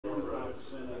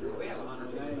We have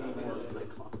 150.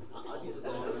 I'll use it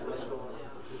all.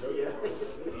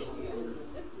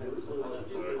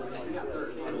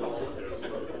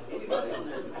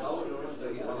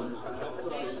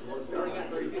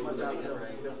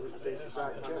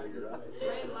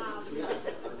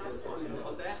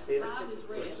 What's that? Live is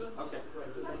red. Okay.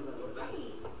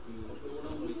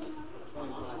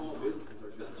 Small businesses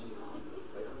are just cheap.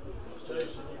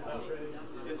 Jason, you about ready?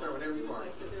 Yes, sir. Whatever you are.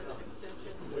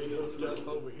 We hooked up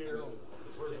over here on,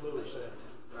 where's Lewis at?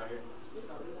 Right here.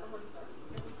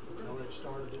 Already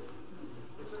started it?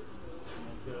 Yes, sir.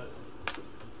 Good.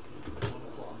 1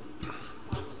 o'clock.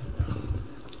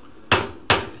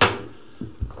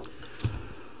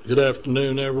 Good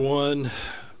afternoon, everyone.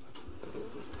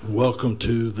 Welcome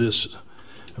to this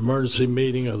emergency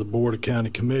meeting of the Board of County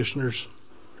Commissioners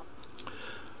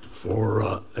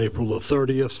for April the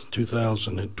 30th,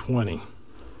 2020.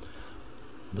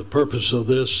 The purpose of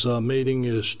this meeting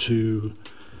is to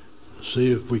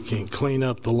see if we can clean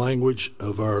up the language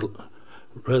of our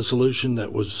resolution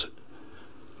that was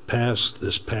passed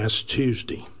this past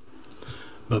Tuesday.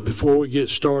 But before we get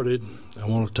started, I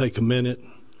want to take a minute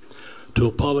to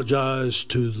apologize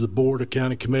to the Board of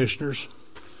County Commissioners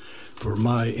for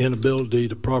my inability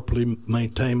to properly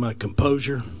maintain my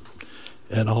composure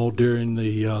and all during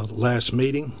the last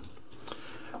meeting.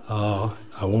 I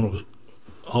want to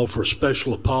offer a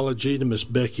special apology to Miss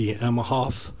Becky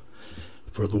Amahoff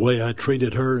for the way I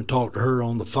treated her and talked to her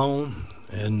on the phone,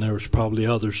 and there was probably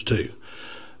others too.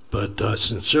 But I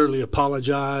sincerely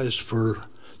apologize for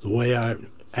the way I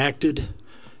acted,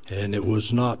 and it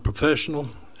was not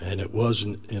professional, and it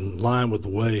wasn't in line with the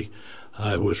way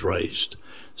I was raised.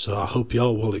 So I hope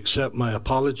y'all will accept my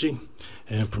apology.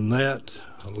 And from that,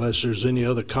 unless there's any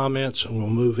other comments, we'll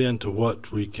move into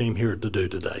what we came here to do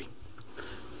today.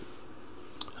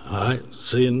 All right,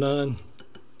 seeing none.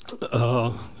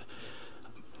 I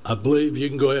believe you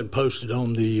can go ahead and post it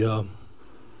on the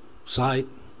site.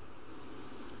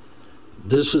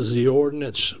 This is the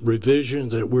ordinance revision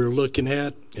that we're looking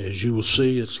at. As you will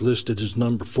see, it's listed as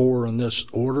number 4 on this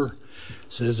order.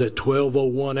 It says at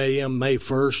 12:01 a.m. May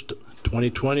 1st,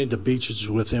 2020, the beaches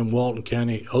within Walton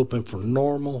County open for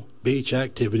normal beach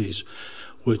activities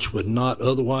which would not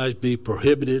otherwise be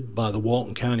prohibited by the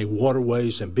Walton County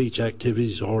Waterways and Beach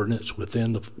Activities Ordinance with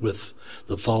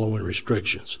the following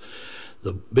restrictions.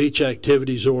 The Beach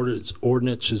Activities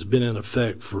Ordinance has been in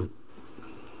effect for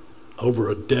over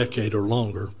a decade or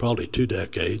longer, probably 2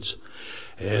 decades.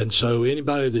 And so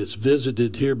anybody that's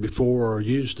visited here before or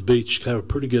used the beach have a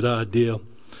pretty good idea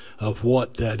of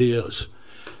what that is.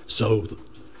 So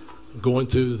going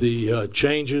through the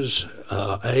changes,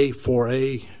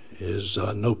 4A is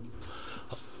no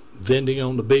vending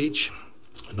on the beach,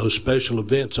 no special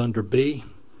events under B,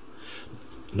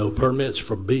 no permits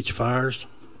for beach fires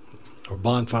or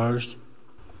bonfires.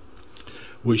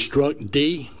 We struck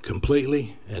D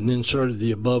completely and inserted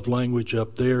the above language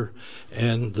up there,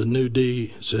 and the new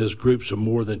D says groups of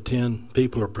more than 10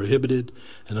 people are prohibited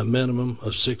and a minimum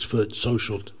of 6-foot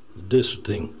social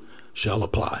distancing shall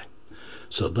apply.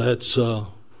 So that's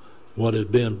what has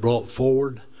been brought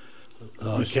forward.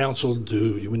 Council,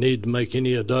 do you need to make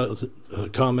any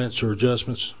comments or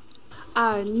adjustments?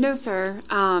 No, sir.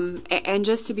 And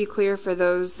just to be clear for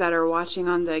those that are watching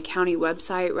on the county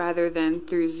website rather than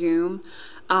through Zoom,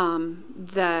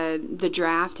 the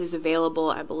draft is available,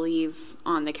 I believe,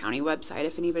 on the county website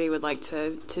if anybody would like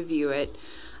to view it.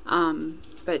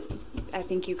 But I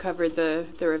think you covered the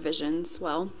revisions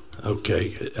well.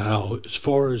 Okay. As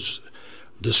far as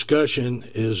discussion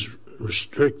is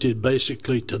restricted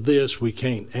basically to this, we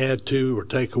can't add to or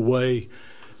take away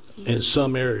in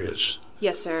some areas.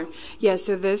 Yes, sir. Yes,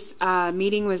 so this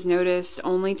meeting was noticed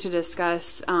only to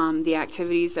discuss the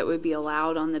activities that would be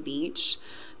allowed on the beach,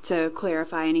 to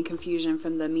clarify any confusion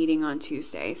from the meeting on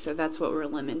Tuesday. So that's what we're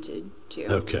limited to.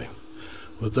 Okay.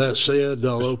 With that said,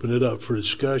 I'll open it up for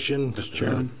discussion. Mr.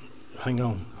 Chairman. Hang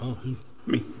on.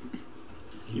 Me.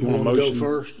 You want to go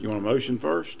first? You want a motion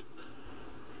first?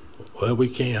 Well, we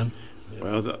can.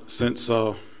 Well, since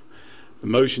the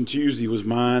motion Tuesday was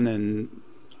mine, and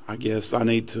I guess I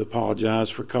need to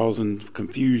apologize for causing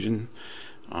confusion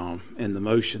in the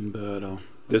motion, but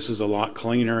this is a lot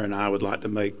cleaner, and I would like to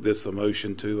make this a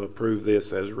motion to approve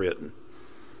this as written.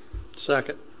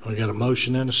 Second. We got a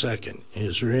motion and a second.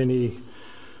 Is there any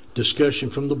discussion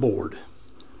from the board?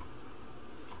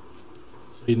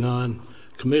 See none.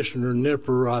 Commissioner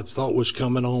Nipper, I thought was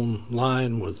coming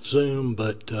online with Zoom,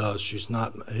 but she's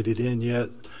not made it in yet,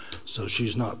 so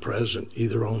she's not present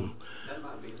either on. That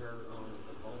might be her on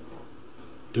the phone.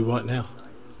 Do what now?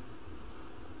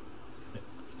 See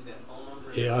that phone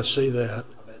number? Yeah, I see that.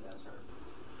 I bet that's her.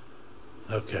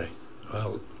 Okay.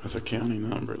 Well, That's a county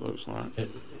number, it looks like.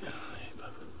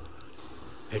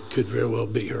 it could very well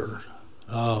be her.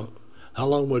 How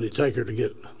long would it take her to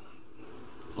get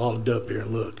logged up here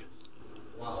and look?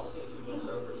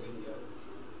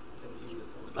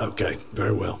 Okay,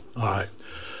 very well. All right.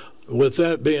 With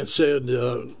that being said,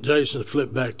 Jason,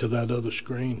 flip back to that other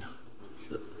screen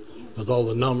with all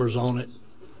the numbers on it.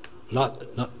 Not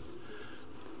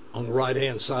on the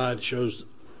right-hand side, shows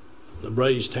the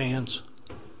raised hands.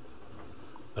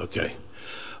 Okay.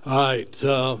 All right.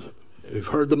 We've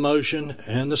heard the motion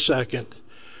and the second.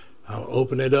 I'll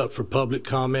open it up for public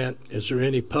comment. Is there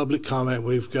any public comment?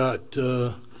 We've got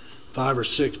 5 or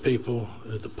 6 people,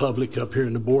 the public up here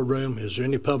in the boardroom. Is there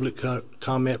any public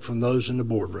comment from those in the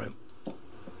boardroom?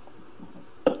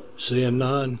 Seeing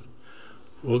none,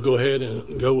 we'll go ahead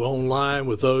and go online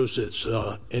with those that's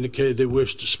indicated they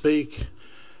wish to speak.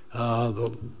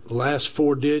 The last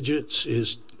 4 digits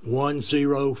is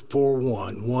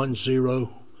 1041.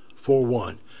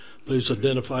 1041. Please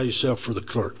identify yourself for the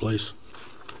clerk, please.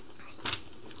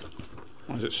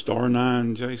 Was it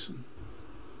 *9, Jason?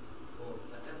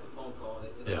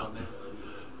 Yeah.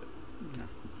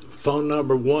 Phone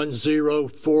number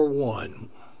 1041.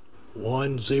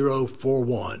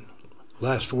 1041.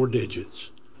 Last 4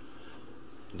 digits.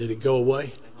 Did it go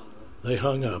away? They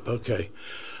hung up. Okay.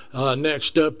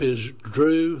 Next up is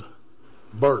Drew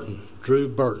Burton. Drew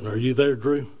Burton. Are you there,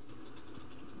 Drew?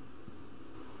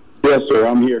 Yes, sir.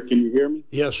 I'm here. Can you hear me?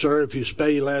 Yes, sir. If you spell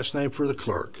your last name for the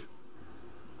clerk.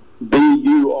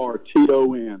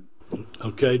 Burton.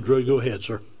 Okay, Drew, go ahead,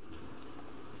 sir.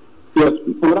 Yes.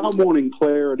 What I'm wanting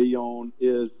clarity on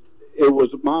is it was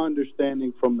my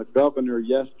understanding from the governor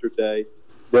yesterday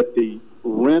that the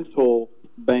rental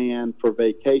ban for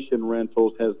vacation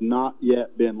rentals has not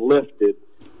yet been lifted,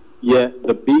 yet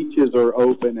the beaches are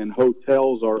open and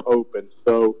hotels are open.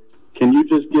 So can you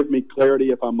just give me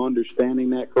clarity if I'm understanding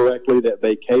that correctly, that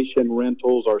vacation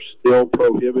rentals are still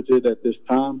prohibited at this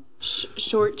time?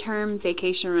 Short-term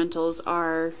vacation rentals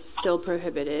are still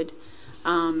prohibited,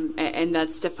 and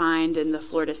that's defined in the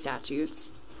Florida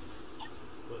statutes.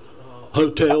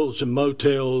 Hotels and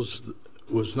motels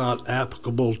was not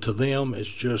applicable to them. It's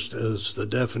just as the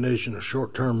definition of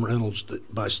short-term rentals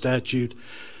by statute,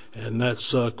 and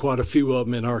that's quite a few of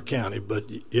them in our county. But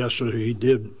yes, sir, he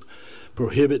did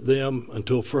prohibit them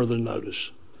until further notice.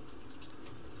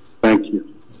 Thank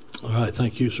you. All right,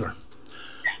 thank you, sir.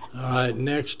 All right,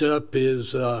 next up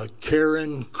is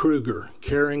Karen Kruger.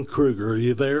 Karen Kruger, are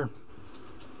you there?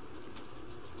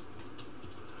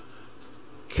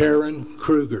 Karen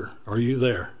Kruger, are you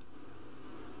there?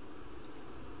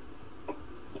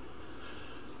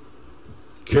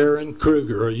 Karen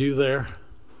Kruger, are you there?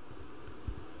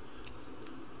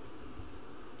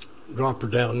 Drop her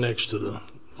down next to the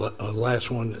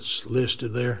last one that's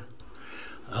listed there.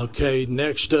 Okay,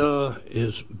 next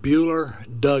is Bueller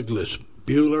Douglas.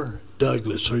 Bueller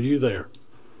Douglas, are you there?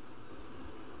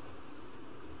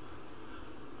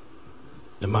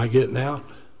 Am I getting out?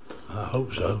 I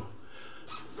hope so.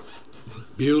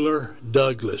 Bueller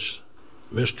Douglas.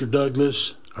 Mr.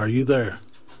 Douglas, are you there?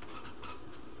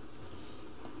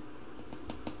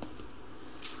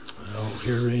 I don't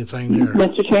hear anything there.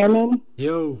 Mr. Chairman?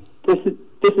 Yo. This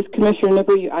is Commissioner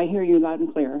Nipper. I hear you loud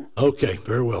and clear. Okay,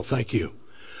 very well. Thank you.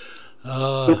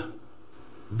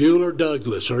 Bueller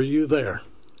Douglas, are you there?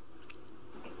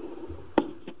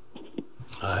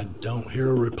 I don't hear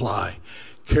a reply.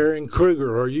 Karen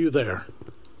Kruger, are you there?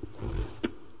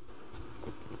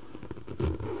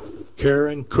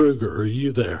 Karen Kruger, are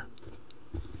you there?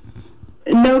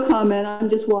 No comment. I'm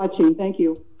just watching. Thank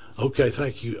you. Okay,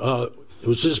 thank you.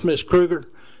 Was this Miss Kruger?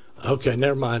 Okay,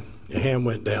 never mind. Your hand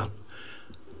went down.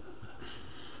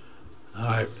 All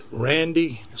right,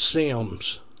 Randy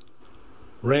Sims.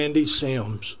 Randy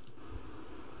Sims,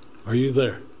 are you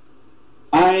there?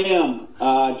 I am.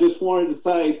 Just wanted to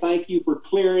say thank you for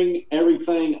clearing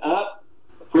everything up.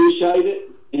 Appreciate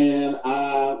it. And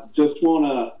I just want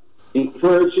to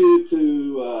encourage you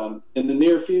to, in the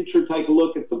near future, take a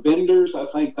look at the vendors. I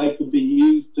think they could be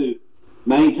used to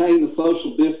maintain the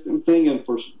social distancing, and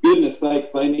for goodness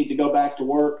sake, they need to go back to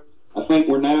work. I think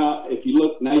we're now, if you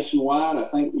look nationwide, I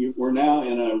think we're now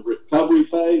in a recovery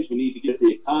phase. We need to get the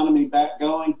economy back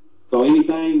going. So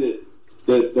anything that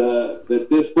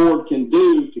this board can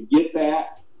do to get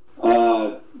that,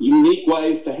 unique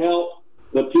ways to help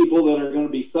the people that are going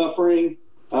to be suffering,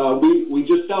 we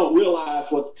just don't realize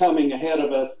what's coming ahead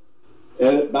of us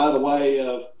by the way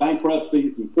of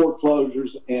bankruptcies and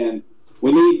foreclosures, and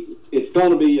it's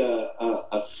going to be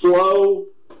a slow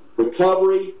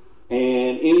recovery.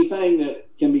 And anything that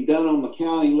can be done on the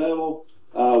county level,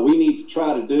 we need to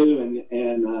try to do. And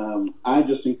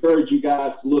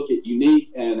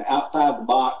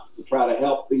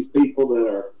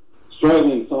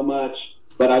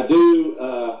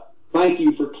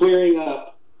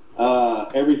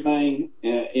everything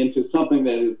into something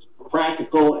that is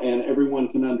practical and everyone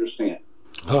can understand.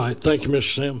 All right. Thank you,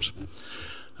 Mr. Sims.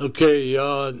 Okay,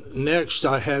 next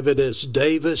I have it as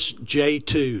Davis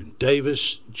J2.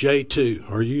 Davis J2,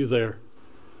 are you there?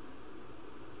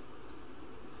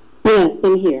 Yes,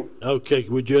 I'm here. Okay,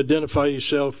 would you identify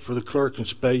yourself for the clerk and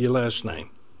spell your last name?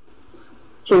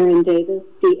 Sharon Davis,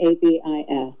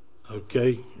 Dabis.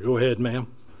 Okay, go ahead, ma'am.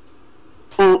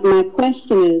 My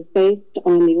question is, based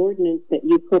on the ordinance that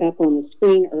you put up on the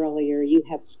screen earlier, you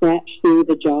have scratched through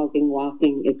the jogging,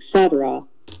 walking, etc.,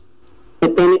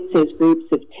 but then it says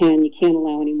groups of 10. You can't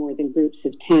allow any more than groups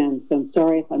of 10. So I'm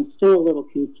sorry if I'm still a little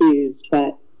confused,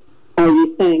 but are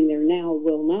you saying there now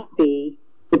will not be,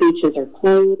 the beaches are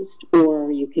closed,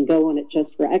 or you can go on it just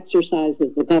for exercise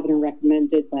as the governor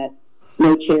recommended, but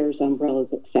no chairs, umbrellas,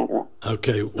 etc.?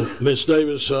 Okay, well, Ms.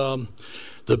 Davis,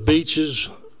 the beaches,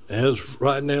 as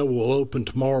right now, will open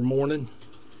tomorrow morning.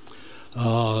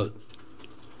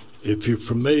 If you're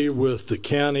familiar with the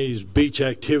county's beach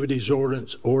activities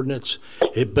ordinance,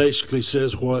 it basically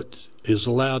says what is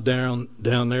allowed down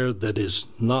there that is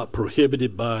not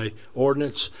prohibited by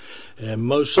ordinance. And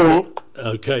most of it,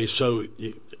 okay, so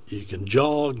you can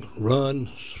jog, run,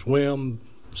 swim,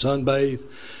 sunbathe,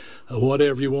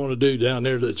 whatever you want to do down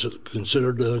there that's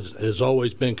considered, has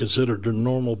always been considered a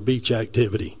normal beach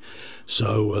activity.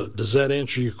 So does that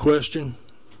answer your question?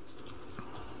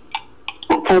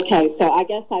 Okay, so I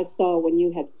guess I saw when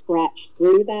you had scratched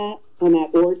through that on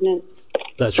that ordinance,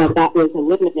 that was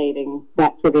eliminating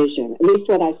that provision. At least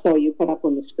what I saw you put up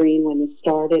on the screen when this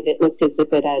started, it looked as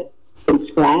if it had been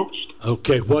scratched.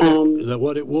 Okay,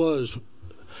 what it was,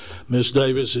 Ms.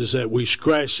 Davis, is that we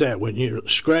scratched that. When you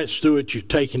scratch through it, you're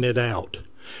taking it out.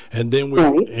 And then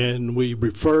we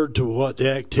referred to what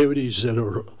the activities that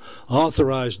are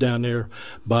authorized down there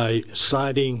by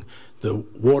citing the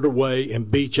waterway and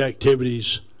beach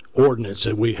activities ordinance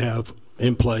that we have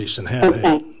in place and have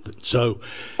had. So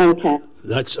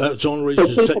that's the only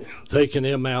reason taking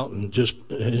them out and just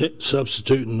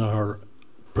substituting our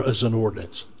present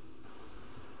ordinance.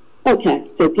 Okay,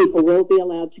 so people will be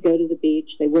allowed to go to the beach.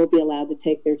 They will be allowed to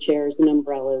take their chairs and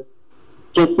umbrellas,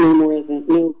 just no more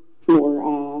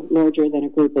larger than a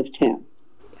group of 10.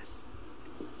 Yes.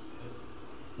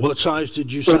 What size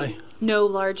did you say? No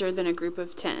larger than a group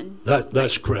of 10.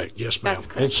 That's correct. Yes, ma'am. That's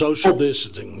correct. And social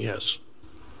distancing, yes.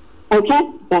 Okay,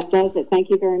 that does it. Thank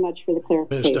you very much for the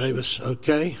clarification. Ms. Davis,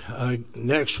 okay.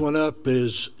 Next one up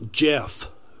is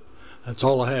Jeff. That's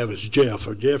all I have is Jeff.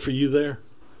 Jeff, are you there?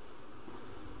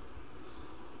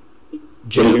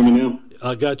 Jeff, can you hear me now?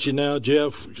 I got you now,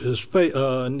 Jeff.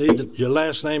 Need your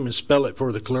last name and spell it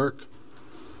for the clerk.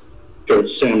 Sure,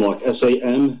 it's Samluck,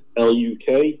 Samluk.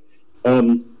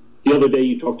 The other day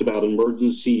you talked about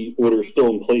emergency orders still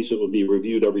in place. It would be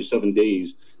reviewed every 7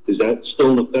 days. Is that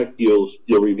still in effect? You'll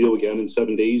review again in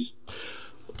 7 days?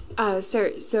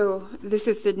 Sir, so this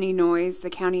is Sydney Noyes,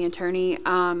 the county attorney.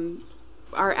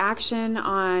 Our action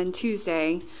on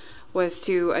Tuesday was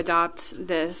to adopt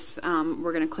this.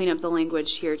 We're going to clean up the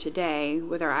language here today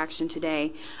with our action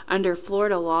today. Under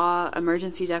Florida law,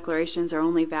 emergency declarations are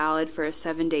only valid for a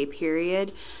 7-day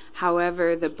period.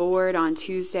 However, the board on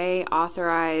Tuesday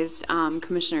authorized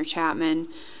Commissioner Chapman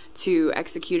to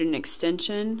execute an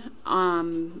extension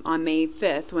on May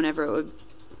 5th, whenever it would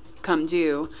come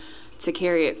due, to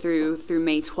carry it through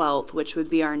May 12th, which would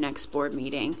be our next board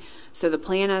meeting. So the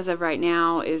plan as of right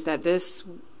now is that this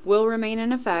will remain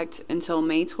in effect until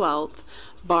May 12th,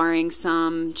 barring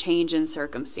some change in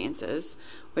circumstances,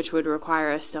 which would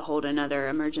require us to hold another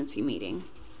emergency meeting.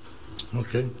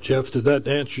 Okay. Jeff, did that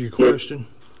answer your question?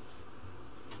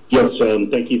 Yes,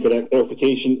 thank you for that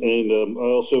clarification. And I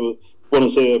also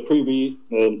want to say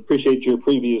appreciate your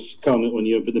previous comment when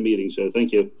you opened the meeting, so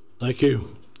thank you. Thank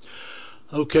you.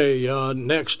 Okay,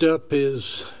 next up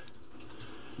is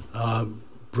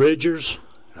Bridgers.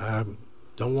 I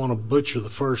don't want to butcher the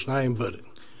first name, but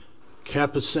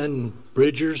Capucin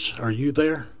Bridgers, are you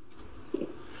there?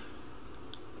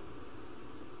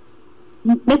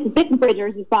 Mrs.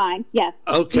 Bridgers is fine, yes.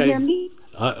 Okay. Can you hear me?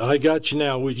 I got you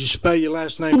now. Would you spell your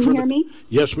last name Can you hear me?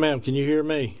 Yes, ma'am. Can you hear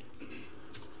me?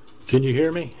 Can you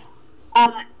hear me?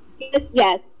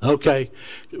 Yes. Okay.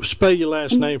 Spell your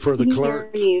last name for the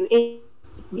clerk. Hear you. It's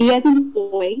D as in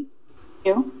boy.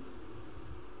 D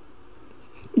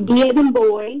as in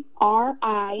boy.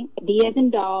 R-I. D as in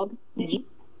dog. G.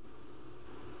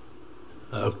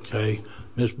 Okay.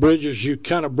 Ms. Bridgers, you're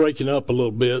kind of breaking up a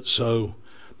little bit,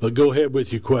 but go ahead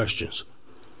with your questions.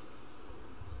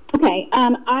 Okay.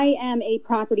 I am a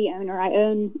property owner. I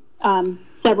own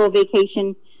several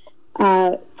vacation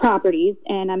properties,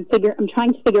 and I'm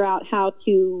trying to figure out how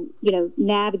to,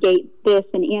 navigate this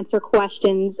and answer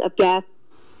questions of guests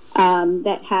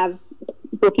that have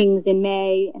bookings in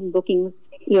May and bookings,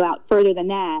 out further than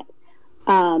that.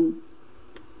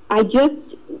 I just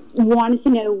wanted to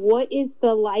know, what is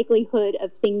the likelihood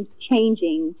of things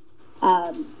changing?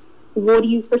 What do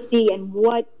you foresee, and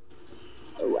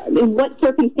in what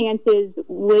circumstances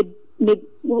would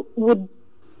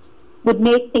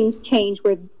make things change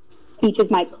where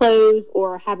beaches might close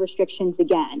or have restrictions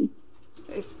again?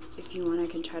 If you want, I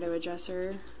can try to address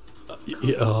her.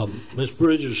 Ms.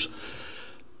 Bridges,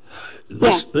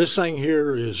 this thing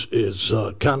here is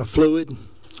kind of fluid.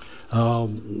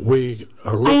 We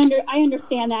are I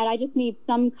understand that. I just need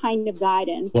some kind of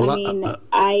guidance. Well,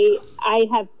 I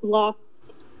have lost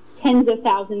tens of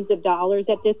thousands of dollars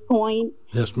at this point.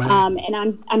 Yes, ma'am.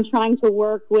 And I'm trying to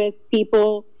work with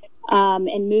people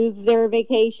and move their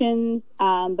vacations,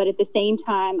 but at the same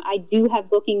time, I do have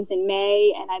bookings in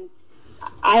May, and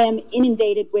I am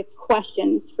inundated with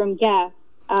questions from guests,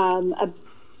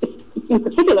 in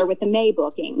particular with the May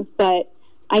bookings. But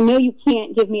I know you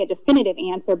can't give me a definitive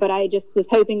answer, but I just was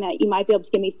hoping that you might be able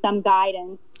to give me some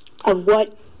guidance of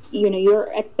what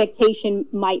your expectation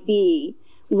might be.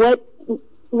 What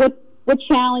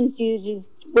challenges,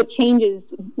 what changes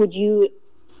would you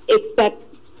expect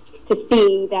to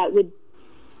see that would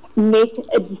make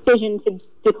a decision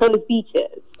to close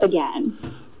beaches again?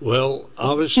 Well,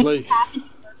 obviously,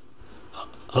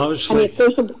 if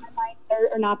social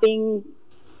guidelines are not being,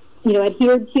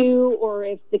 adhered to, or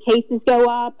if the cases go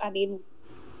up. I mean,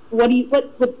 what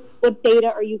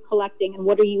data are you collecting, and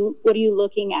what are you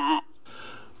looking at?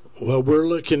 Well, we're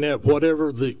looking at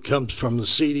whatever that comes from the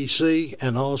CDC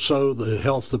and also the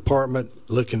health department,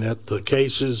 looking at the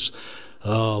cases,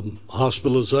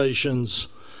 hospitalizations,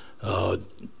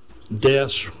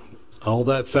 deaths, all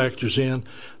that factors in.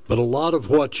 But a lot of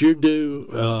what you do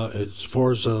as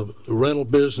far as a rental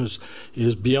business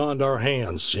is beyond our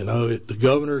hands. The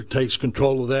governor takes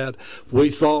control of that. We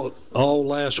thought all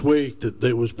last week that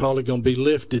they was probably going to be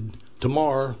lifted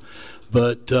tomorrow,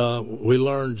 but we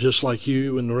learned, just like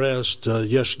you and the rest,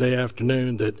 yesterday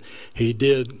afternoon, that he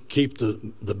did keep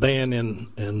the ban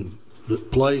in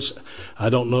place. I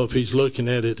don't know if he's looking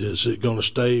at it. Is it going to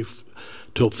stay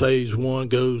till phase 1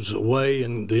 goes away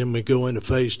and then we go into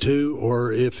phase 2,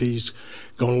 or if he's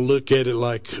going to look at it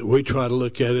like we try to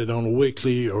look at it on a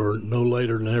weekly or no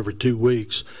later than every 2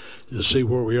 weeks to see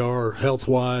where we are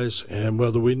health-wise and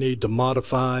whether we need to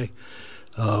modify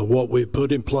what we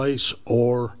put in place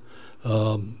or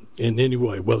in any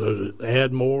way, whether to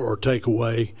add more or take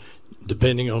away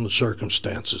depending on the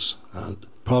circumstances.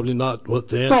 Probably not what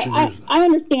the answer is. I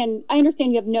understand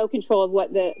you have no control of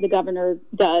what the governor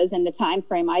does and the time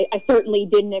frame. I certainly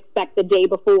didn't expect the day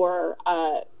before,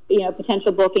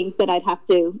 potential bookings that I'd have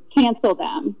to cancel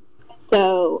them.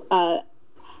 So I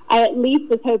at least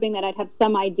was hoping that I'd have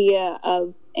some idea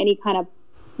of any kind of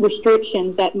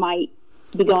restrictions that might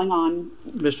be going on,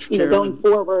 Mr. Chairman, going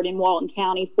forward in Walton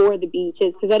County for the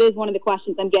beaches, because that is one of the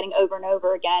questions I'm getting over and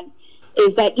over again,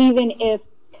 is that even if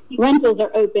rentals are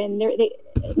open,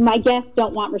 my guests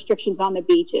don't want restrictions on the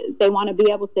beaches. They want to be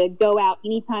able to go out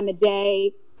any time of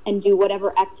day and do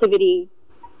whatever activity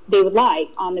they would like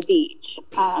on the beach.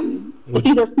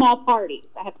 These are small parties.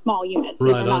 I have small units.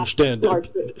 Right, I understand.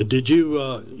 Did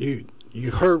you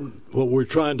you heard what we're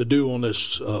trying to do on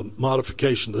this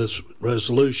modification of this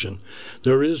resolution?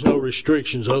 There is no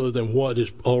restrictions other than what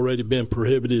has already been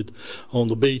prohibited on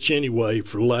the beach anyway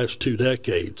for the last 2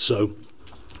 decades. So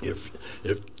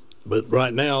but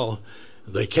right now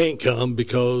they can't come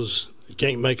because you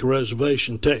can't make a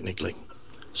reservation technically.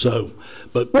 So,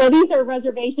 well, these are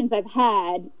reservations I've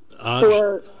had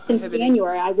since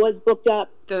January. I was booked up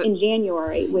in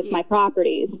January with my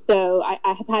properties. So I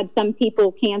have had some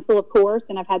people cancel, of course,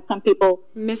 and I've had some people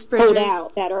hold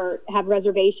out that have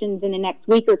reservations in the next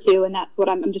week or two, and that's what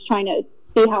I'm just trying to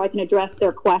see how I can address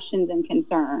their questions and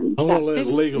concerns. I want to let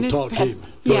legal talk to you.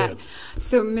 Go ahead.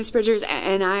 So, Ms. Bridgers,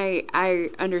 and I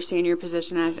understand your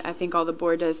position. I think all the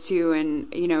board does too.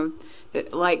 And,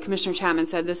 like Commissioner Chapman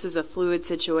said, this is a fluid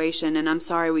situation, and I'm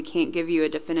sorry we can't give you a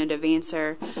definitive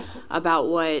answer about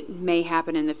what may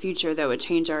happen in the future that would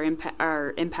change our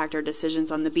impact our decisions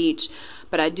on the beach.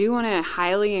 But I do want to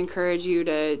highly encourage you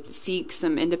to seek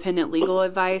some independent legal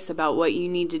advice about what you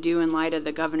need to do in light of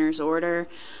the governor's order.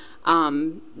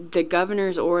 The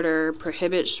governor's order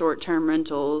prohibits short-term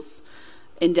rentals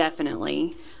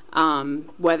indefinitely,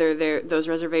 whether those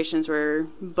reservations were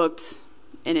booked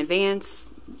in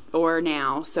advance or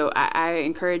now. So I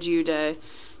encourage you to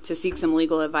seek some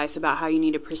legal advice about how you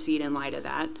need to proceed in light of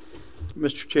that.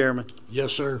 Mr. Chairman.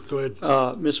 Yes, sir. Go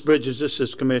ahead. Ms. Bridges, this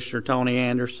is Commissioner Tony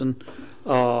Anderson.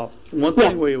 One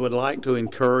thing we would like to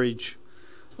encourage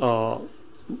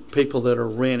people that are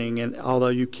renting, and although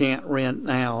you can't rent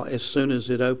now, as soon as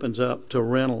it opens up to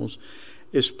rentals,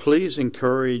 is please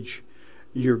encourage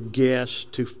your guests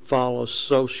to follow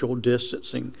social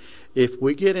distancing. If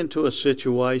we get into a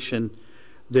situation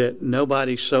that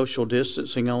nobody's social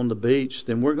distancing on the beach,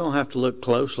 then we're going to have to look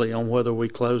closely on whether we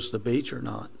close the beach or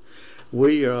not.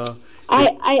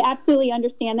 I absolutely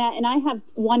understand that, and I have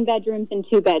 1 bedrooms and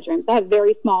 2 bedrooms. I have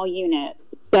very small units,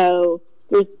 so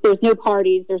there's no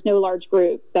parties, there's no large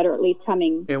groups that are at least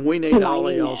coming. And we need all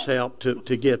of y'all's help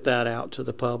to get that out to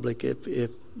the public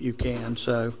if you can.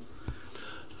 So,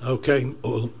 okay,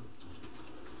 well,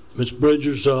 Ms.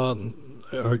 Bridges,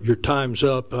 your time's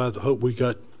up. I hope we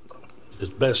got the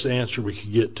best answer we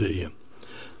could get to you.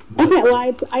 Okay, well,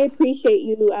 I appreciate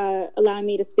you allowing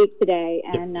me to speak today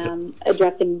and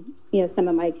addressing some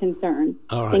of my concerns.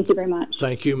 All right. Thank you very much.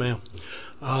 Thank you, ma'am.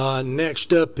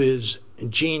 Next up is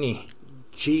Jeannie,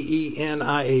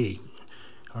 Genie.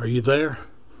 Are you there?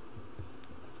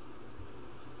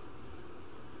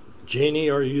 Jeannie,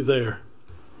 are you there?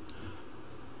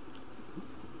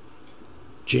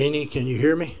 Jeannie, can you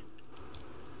hear me?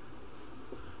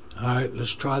 All right,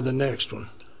 let's try the next one.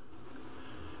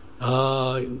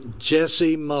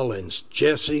 Jesse Mullins.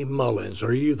 Jesse Mullins,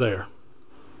 are you there?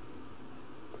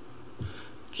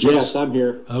 Yes, I'm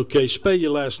here. Okay, spell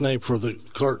your last name for the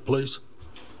clerk, please.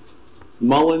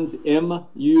 Mullins,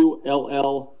 Mullins.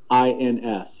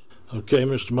 Okay,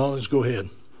 Mr. Mullins, go ahead.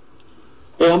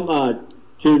 Hey, I'm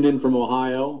tuned in from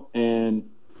Ohio, and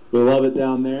we love it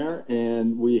down there,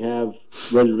 and we have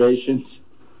reservations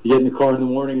to get in the car in the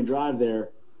morning and drive there.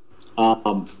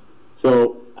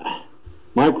 So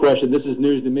my question, this is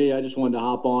news to me. I just wanted to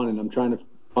hop on, and I'm trying to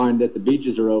find that the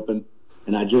beaches are open,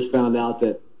 and I just found out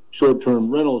that short-term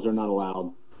rentals are not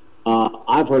allowed.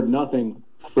 I've heard nothing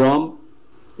from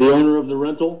the owner of the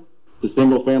rental, the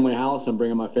single-family house. I'm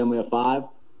bringing my family of 5.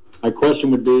 My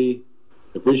question would be,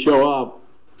 if we show up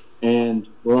and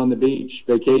we're on the beach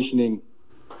vacationing,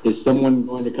 is someone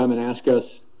going to come and ask us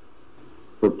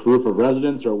for proof of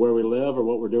residence or where we live or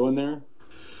what we're doing there?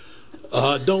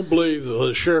 I don't believe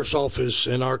the sheriff's office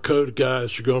and our code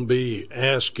guys are going to be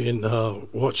asking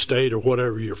what state or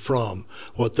whatever you're from.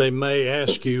 What they may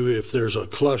ask you, if there's a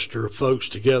cluster of folks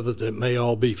together that may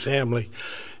all be family,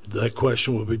 that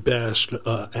question will be asked,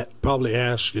 probably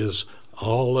asked is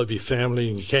all of your family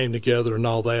and you came together and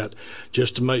all that,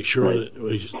 just to make sure that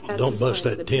we don't bust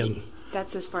that 10.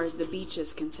 That's as far as the beach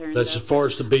is concerned. That's as far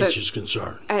as the beach is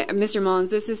concerned. Mr. Mullins,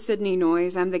 this is Sydney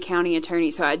Noyes. I'm the county attorney,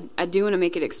 so I do want to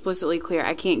make it explicitly clear.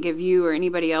 I can't give you or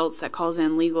anybody else that calls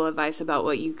in legal advice about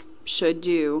what you should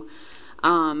do.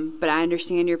 But I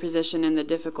understand your position and the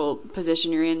difficult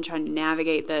position you're in trying to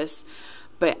navigate this.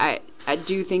 But I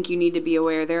do think you need to be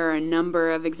aware there are a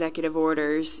number of executive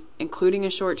orders, including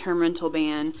a short-term rental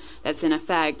ban that's in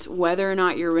effect. Whether or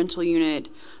not your rental unit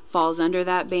falls under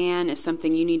that ban is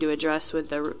something you need to address with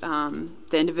the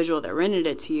individual that rented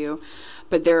it to you.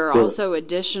 But there are also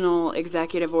additional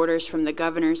executive orders from the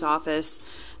governor's office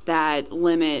that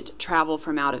limit travel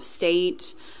from out of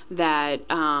state, that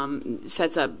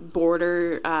sets up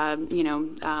border,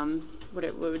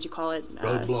 what would you call it?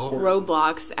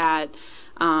 Roadblocks at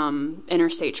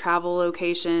interstate travel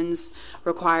locations,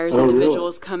 requires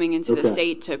individuals coming into the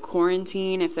state to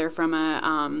quarantine if they're from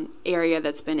a area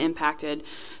that's been impacted.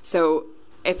 So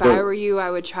if I were you, I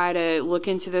would try to look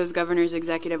into those governor's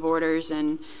executive orders,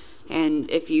 and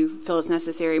if you feel it's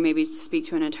necessary, maybe speak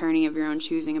to an attorney of your own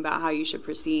choosing about how you should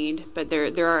proceed. But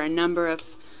there are a number of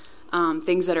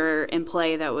things that are in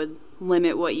play that would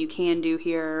limit what you can do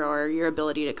here or your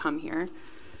ability to come here.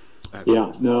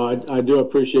 Yeah, no, I do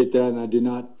appreciate that, and I do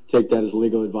not take that as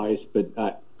legal advice.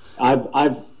 But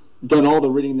I've done all the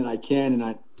reading that I can,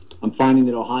 and I'm finding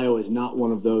that Ohio is not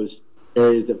one of those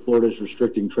areas that Florida is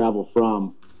restricting travel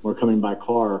from or coming by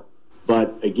car.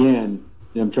 But again,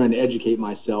 I'm trying to educate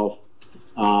myself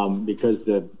because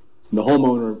the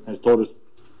homeowner has told us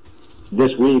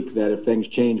this week that if things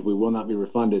change, we will not be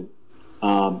refunded,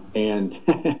 and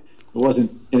it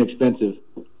wasn't inexpensive.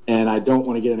 And I don't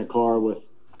want to get in a car with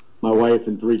my wife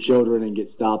and 3 children and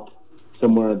get stopped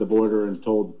somewhere at the border and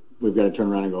told we've got to turn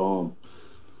around and go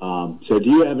home. So do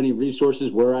you have any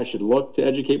resources where I should look to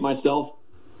educate myself?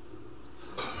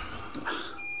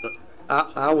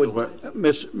 I would,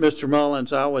 Mr.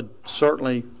 Mullins, I would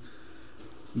certainly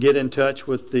get in touch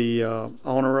with the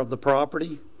owner of the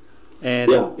property,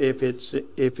 and if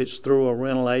it's through a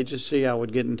rental agency, I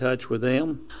would get in touch with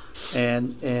them,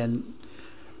 and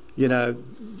You know,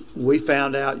 we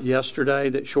found out yesterday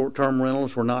that short-term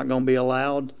rentals were not going to be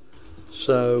allowed.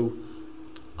 So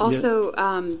also,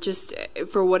 just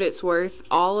for what it's worth,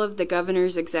 all of the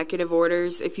governor's executive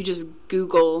orders, if you just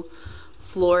Google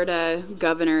Florida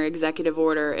governor executive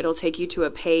order, it'll take you to a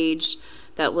page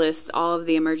that lists all of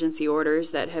the emergency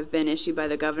orders that have been issued by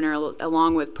the governor,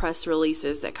 along with press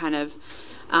releases that kind of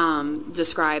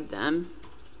describe them.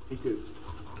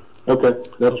 Okay,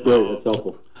 that's great. That's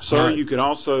helpful. Sir, you could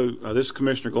also, this is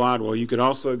Commissioner Glidewell, you could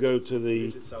also go to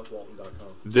the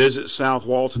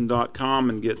visitsouthwalton.com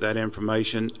and get that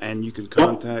information, and you can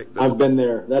contact. I've been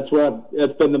there. That's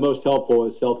been the most helpful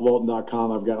is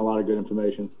southwalton.com. I've gotten a lot of good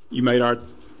information. You made our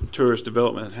tourist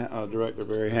development director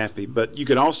very happy. But you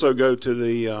can also go to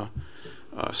the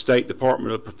State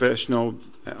Department of Professional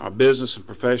Business and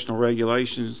Professional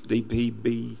Regulations,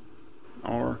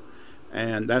 DPBR,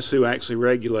 and that's who actually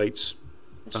regulates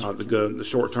the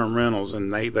short-term rentals,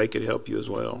 and they could help you as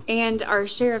well. And our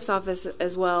sheriff's office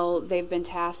as well, they've been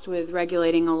tasked with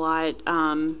regulating a lot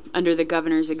under the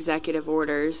governor's executive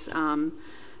orders.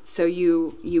 So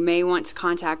you may want to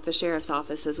contact the sheriff's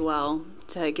office as well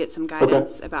to get some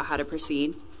guidance about how to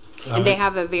proceed. And they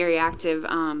have a very active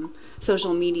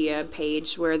social media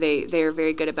page where they are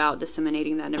very good about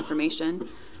disseminating that information.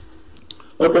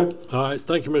 Okay. All right.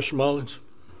 Thank you, Mr. Mullins.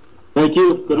 Thank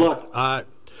you. Good luck. All right.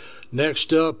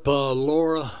 Next up,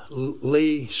 Laura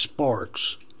Lee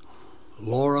Sparks.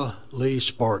 Laura Lee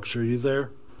Sparks, are you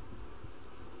there?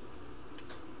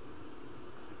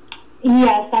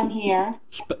 Yes, I'm here.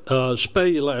 Spell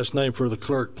your last name for the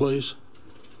clerk, please.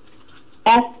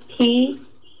 SPARKS.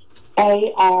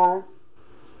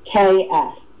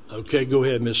 Okay, go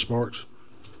ahead, Ms. Sparks.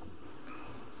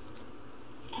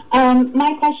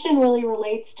 My question really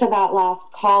relates to that last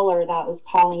caller that was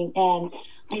calling in.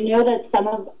 I know that some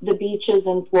of the beaches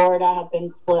in Florida have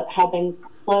been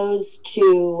closed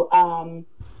to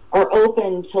or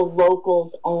open to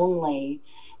locals only.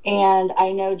 And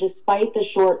I know despite the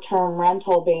short-term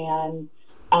rental ban,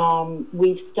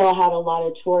 we've still had a lot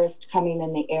of tourists coming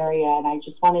in the area. And I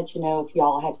just wanted to know if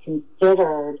y'all had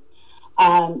considered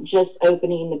just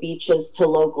opening the beaches to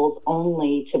locals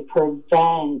only to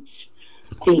prevent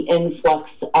the influx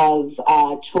of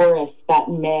tourists that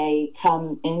may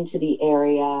come into the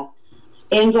area,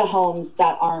 into homes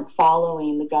that aren't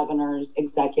following the governor's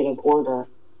executive order.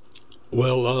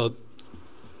 Well,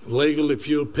 legal, if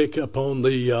you'll pick up on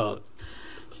the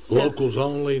locals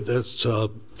only, that's a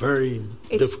very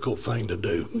difficult thing to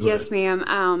do. Yes, ma'am.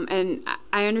 And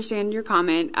I understand your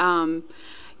comment.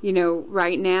 You know,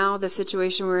 right now, the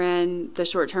situation we're in, the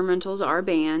short-term rentals are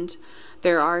banned.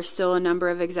 There are still a number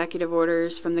of executive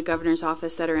orders from the governor's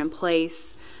office that are in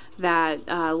place that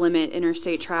limit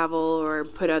interstate travel or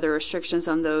put other restrictions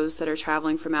on those that are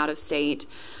traveling from out of state.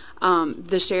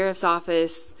 The sheriff's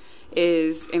office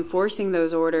is enforcing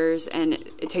those orders, and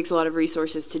it takes a lot of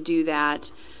resources to do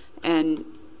that. And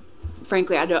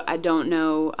frankly, I don't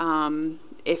know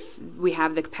if we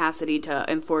have the capacity to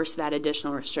enforce that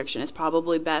additional restriction. It's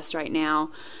probably best right now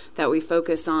that we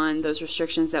focus on those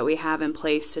restrictions that we have in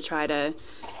place to try to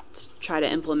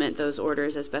implement those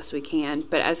orders as best we can.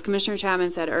 But as Commissioner Chapman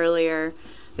said earlier,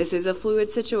 this is a fluid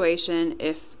situation.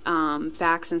 If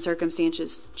facts and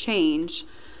circumstances change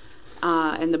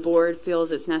and the board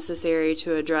feels it's necessary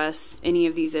to address any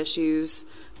of these issues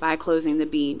by closing the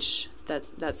beach,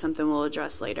 that's something we'll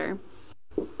address later.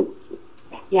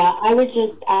 Yeah, I would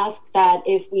just ask that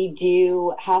if we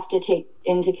do have to take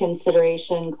into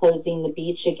consideration closing the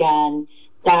beach again,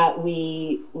 that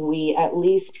we at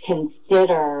least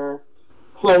consider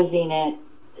closing it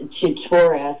to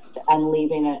tourists and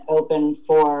leaving it open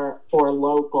for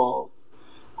locals.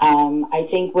 I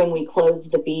think when we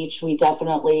closed the beach, we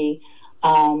definitely,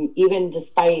 even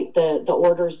despite the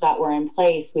orders that were in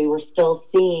place, we were still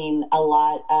seeing a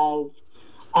lot of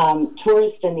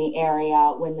tourists in the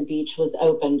area when the beach was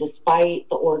open, despite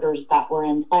the orders that were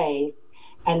in place.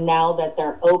 And now that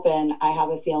they're open, I have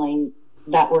a feeling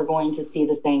that we're going to see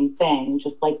the same thing,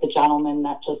 just like the gentleman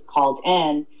that just called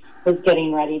in was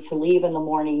getting ready to leave in the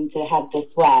morning to head this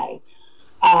way.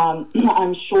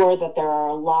 I'm sure that there are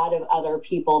a lot of other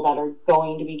people that are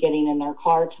going to be getting in their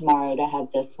car tomorrow to head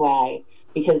this way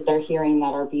because they're hearing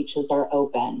that our beaches are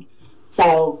open.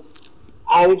 So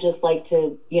I would just like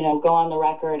to, go on the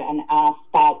record and ask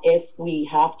that if we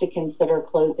have to consider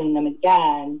closing them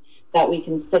again, that we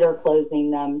consider closing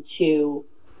them to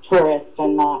tourists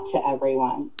and not to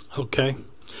everyone. Okay.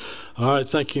 All right,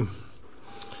 thank you.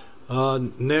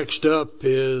 Next up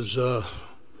is, let's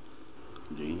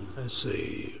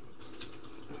see,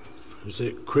 is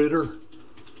it Critter?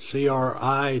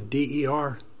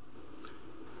 C-R-I-D-E-R?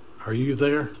 Are you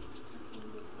there?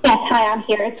 Yes, hi, I'm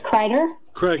here. It's Kreider.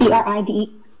 Craig.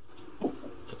 C-R-I-D-E.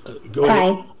 Go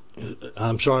ahead.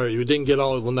 I'm sorry, you didn't get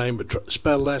all of the name, but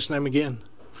spell the last name again.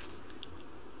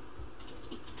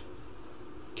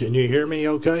 Can you hear me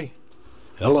okay?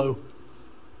 Hello?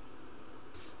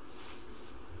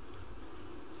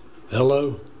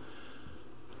 Hello?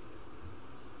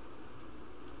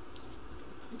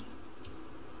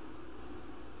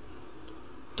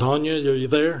 Tanya, are you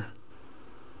there?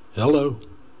 Hello?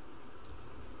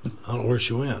 I don't know where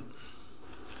she went.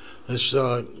 Let's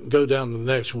go down to the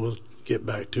next one. We'll get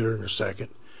back to her in a second.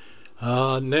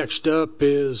 Next up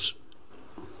is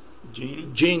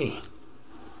Jeannie.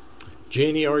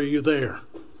 Jeannie, are you there?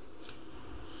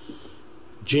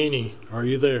 Jeannie, are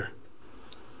you there?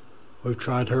 We've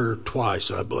tried her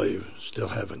twice, I believe. Still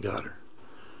haven't got her.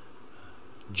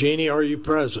 Jeannie, are you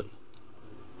present?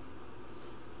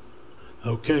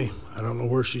 Okay, I don't know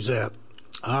where she's at.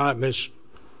 All right, Miss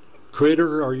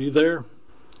Critter, are you there?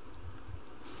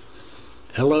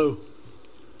 Hello?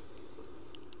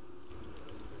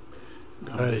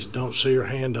 I don't see her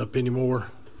hand up anymore.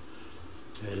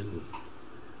 And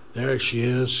there she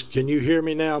is. Can you hear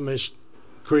me now, Miss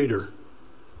Critter?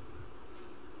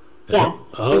 Yeah.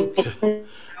 Okay.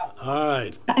 All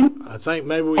right. I think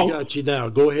maybe we got you now.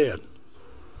 Go ahead.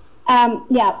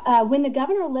 When the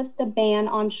governor lifts the ban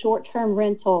on short-term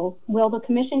rentals, will the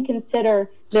commission consider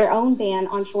their own ban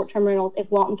on short-term rentals if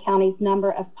Walton County's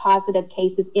number of positive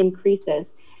cases increases?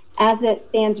 As it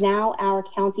stands now, our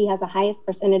county has the highest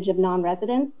percentage of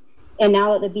non-residents, and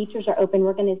now that the beaches are open,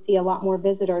 we're going to see a lot more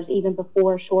visitors even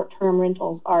before short-term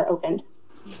rentals are opened.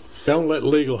 Don't let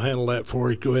legal handle that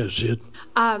for you. Go ahead, Sid.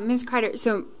 Ms. Kreider,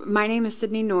 so my name is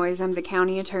Sydney Noyes. I'm the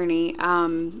county attorney,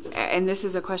 and this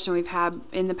is a question we've had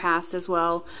in the past as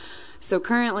well. So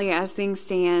currently, as things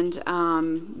stand,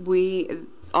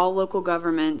 all local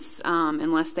governments,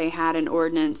 unless they had an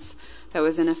ordinance that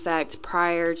was in effect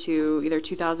prior to either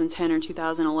 2010 or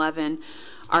 2011,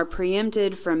 are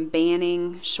preempted from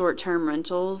banning short-term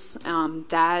rentals.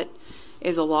 That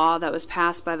is a law that was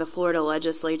passed by the Florida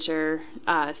legislature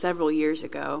several years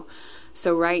ago.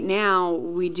 So right now,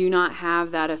 we do not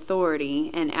have that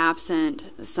authority, and absent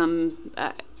some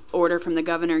order from the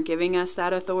governor giving us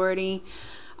that authority,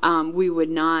 we would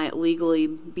not legally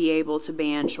be able to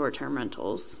ban short-term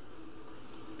rentals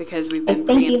because we've been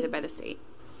preempted by the state.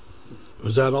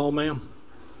 Was that all, ma'am?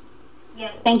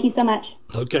 Yes. Thank you so much.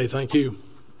 Okay, thank you.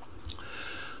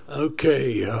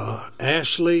 Okay,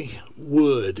 Ashley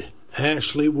Wood.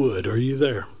 Ashley Wood, are you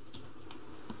there?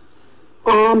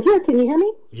 I'm here. Can you hear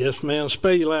me? Yes, ma'am.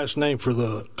 Spell your last name for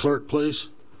the clerk, please.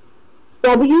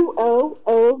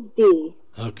 W-O-O-D.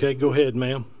 Okay, go ahead,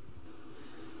 ma'am.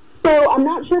 So I'm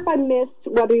not sure if I missed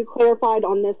whether you clarified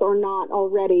on this or not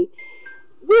already.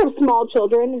 We have small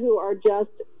children who are just,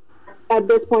 at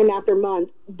this point after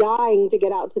months, dying to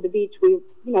get out to the beach. We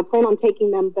plan on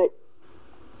taking them, but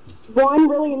one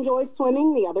really enjoys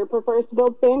swimming. The other prefers to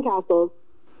build sandcastles.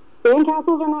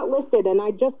 Sandcastles are not listed, and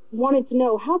I just wanted to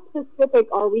know how specific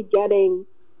are we getting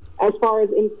as far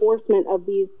as enforcement of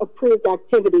these approved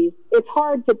activities. It's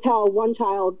hard to tell one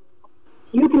child,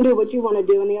 you can do what you want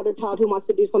to do, and the other child who wants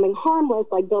to do something harmless,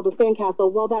 like build a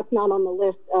sandcastle, well, that's not on the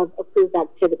list of approved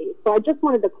activities. So I just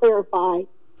wanted to clarify,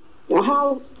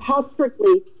 how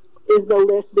strictly is the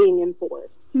list being enforced?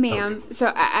 Ma'am, so,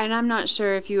 and I'm not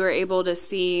sure if you were able to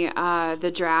see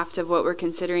the draft of what we're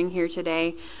considering here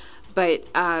today, but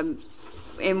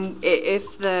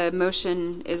if the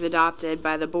motion is adopted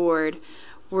by the board,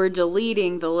 we're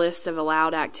deleting the list of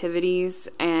allowed activities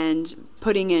and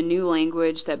putting in new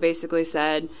language that basically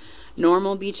said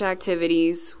normal beach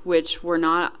activities, which were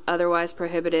not otherwise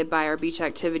prohibited by our beach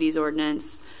activities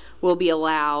ordinance, will be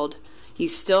allowed. You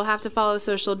still have to follow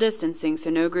social distancing, so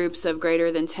no groups of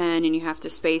greater than 10, and you have to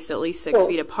space at least 6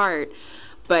 feet apart.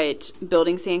 But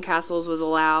building sandcastles was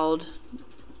allowed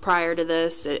prior to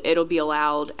this. It'll be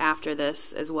allowed after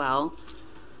this as well.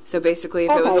 So basically,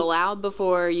 if it was allowed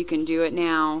before, you can do it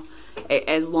now,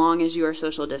 as long as you are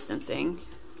social distancing.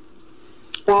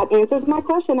 That answers my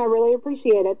question. I really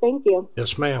appreciate it. Thank you.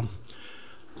 Yes, ma'am.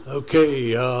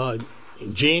 Okay,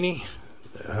 Jeannie,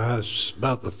 it's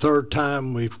about the third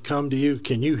time we've come to you.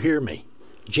 Can you hear me?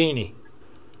 Jeannie.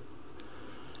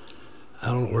 I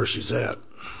don't know where she's at.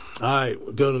 All right,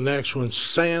 we'll go to the next one.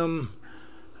 Sam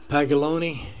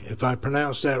Pagaloni, if I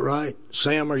pronounced that right.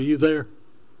 Sam, are you there?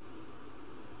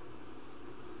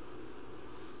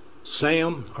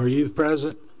 Sam, are you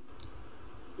present?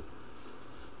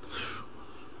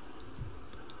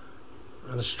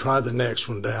 Let's try the next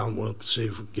one down. We'll see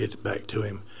if we can get it back to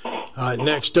him. All right,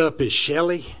 next up is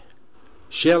Shelley.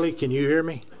 Shelley, can you hear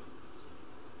me?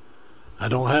 I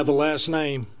don't have a last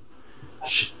name.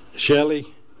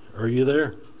 Shelley, are you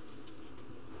there?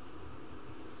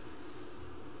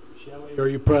 Shelley, are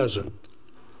you present?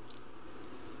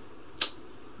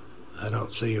 I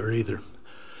don't see her either.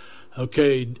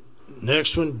 Okay,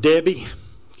 next one, Debbie.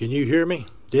 Can you hear me,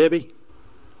 Debbie?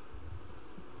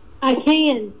 I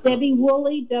can. Debbie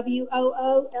Woolley,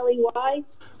 Wooley.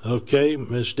 Okay,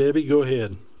 Miss Debbie, go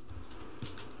ahead.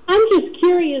 I'm just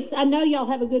curious. I know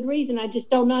y'all have a good reason. I just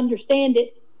don't understand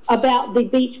it about the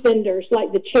beach vendors,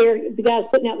 like the guys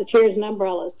putting out the chairs and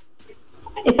umbrellas.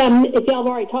 If y'all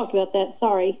have already talked about that,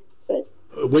 sorry, but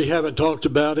we haven't talked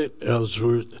about it. As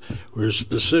we're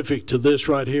specific to this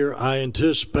right here. I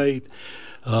anticipate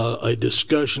a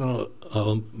discussion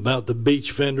about the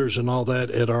beach vendors and all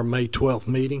that at our May 12th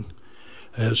meeting,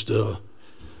 as to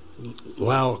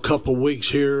allow a couple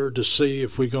weeks here to see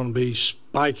if we're going to be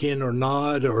spiking or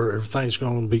not, or everything's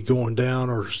going to be going down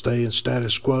or stay in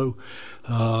status quo,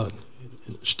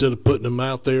 instead of putting them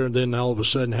out there and then all of a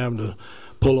sudden having to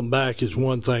pull them back is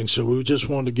one thing. So we just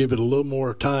wanted to give it a little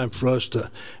more time for us to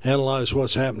analyze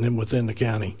what's happening within the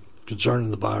county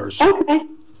concerning the virus. Okay.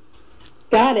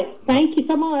 Got it. Thank you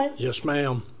so much. Yes,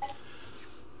 ma'am.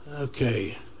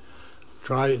 Okay.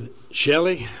 Try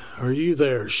Shelley. Are you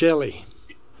there, Shelley?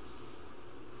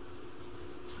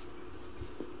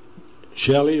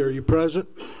 Shelley, are you present?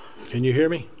 Can you hear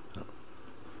me?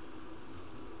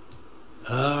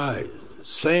 All right.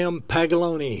 Sam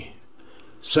Pagaloni.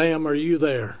 Sam, are you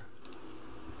there?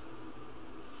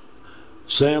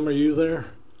 Sam, are you there?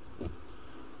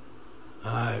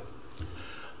 All right.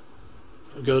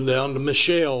 I'll go down to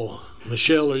Michelle.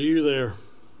 Michelle, are you there?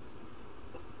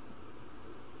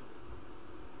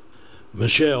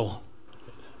 Michelle,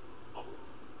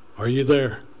 are you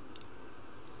there?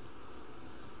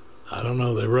 I don't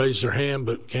know. They raised their hand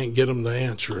but can't get them to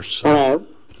answer. So. Hello.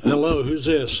 Hello. Who's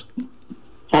this?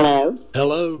 Hello.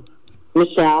 Hello.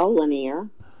 Michelle Lanier.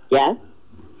 Yes.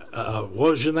 What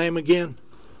was your name again?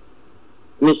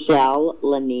 Michelle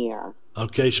Lanier.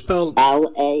 Okay, spell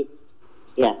L-A.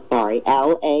 Yes, sorry.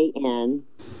 Lanier.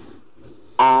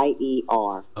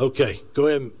 Okay, go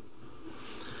ahead.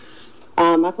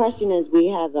 My question is,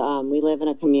 we live in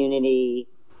a community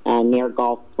near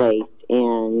Golf Place,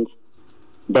 and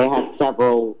they have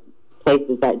several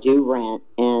places that do rent,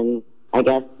 and I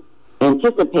guess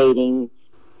anticipating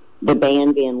the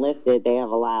ban being lifted, they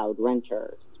have allowed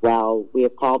renters. Well, we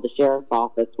have called the sheriff's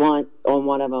office once on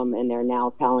one of them, and they're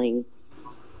now telling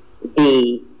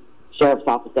the sheriff's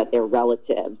office that they're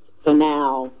relatives. So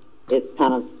now it's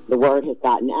kind of, the word has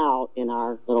gotten out in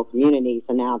our little community,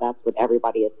 so now that's what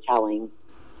everybody is telling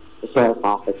the sheriff's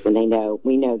office, and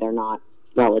we know they're not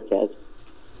relatives.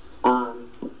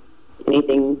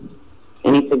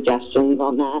 Any suggestions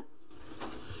on that?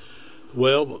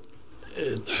 Well,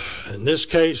 in this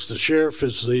case, the sheriff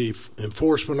is the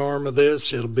enforcement arm of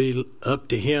this. It'll be up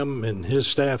to him and his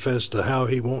staff as to how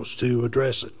he wants to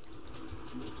address it.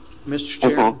 Mr.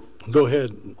 Chairman. Okay. Go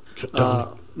ahead,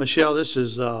 Tony. Michelle, this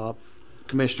is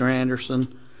Commissioner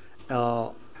Anderson.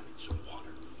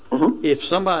 If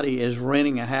somebody is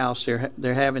renting a house,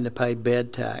 they're having to pay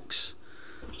bed tax.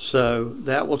 So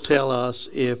that will tell us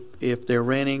if they're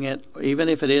renting it, even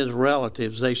if it is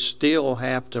relatives, they still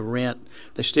have to rent.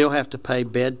 They still have to pay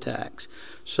bed tax.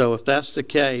 So if that's the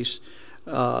case,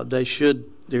 there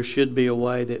should be a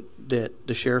way that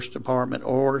the sheriff's department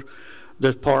or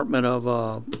the Department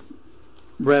of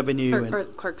Revenue or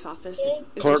clerk's office.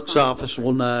 Clerk's office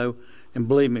will know. And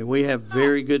believe me, we have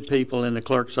very good people in the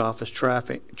clerk's office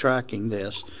tracking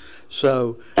this.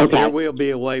 So there will be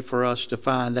a way for us to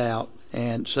find out.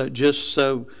 And so just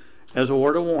so as a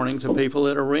word of warning to people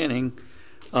that are renting,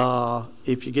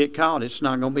 if you get caught, it's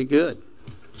not going to be good.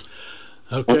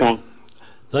 Okay.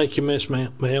 Thank you, Miss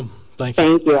Ma'am. Thank you.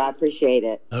 Thank you. I appreciate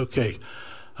it. Okay.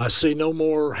 I see no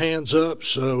more hands up,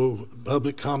 so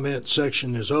public comment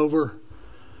section is over.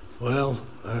 Well,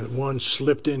 one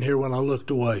slipped in here when I looked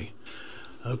away.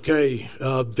 Okay.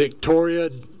 Victoria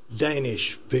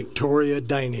Danish. Victoria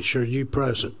Danish, are you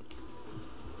present?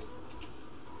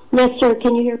 Yes, sir.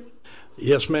 Can you hear me?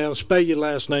 Yes, ma'am. Spell your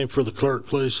last name for the clerk,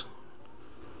 please.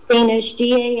 Danish,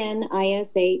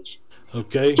 Danish.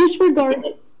 Okay. Just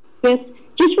regarding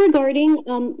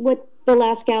what the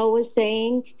last gal was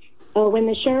saying, when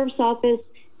the sheriff's office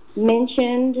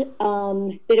mentioned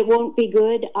that it won't be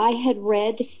good, I had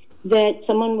read that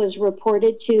someone was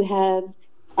reported to have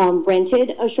rented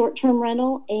a short-term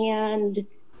rental, and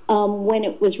when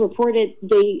it was reported,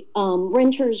 the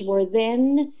renters were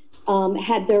then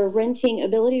had their renting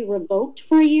ability revoked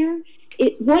for a year.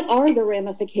 What are the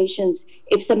ramifications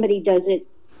if somebody does it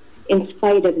in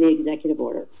spite of the executive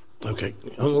order? Okay,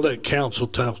 I'm going to let council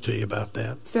talk to you about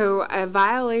that. So a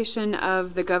violation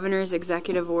of the governor's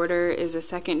executive order is a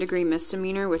 2nd-degree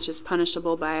misdemeanor, which is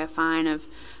punishable by a fine of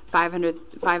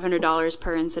 $500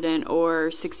 per incident or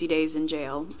 60 days in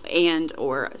jail,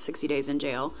 or 60 days in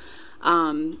jail.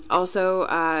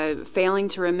 Also, failing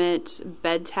to remit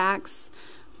bed tax,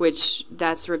 which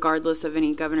that's regardless of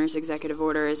any governor's executive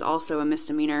order, is also a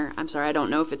misdemeanor. I'm sorry, I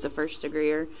don't know if it's a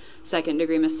 1st-degree or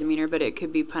 2nd-degree misdemeanor, but it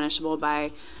could be punishable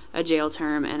by a jail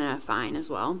term and a fine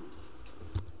as well.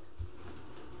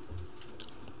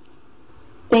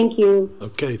 Thank you.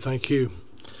 Okay, thank you.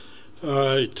 All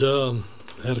right,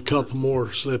 had a couple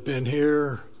more slip in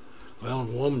here. Well,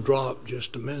 one dropped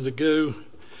just a minute ago.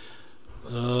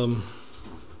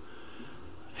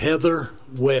 Heather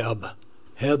Webb.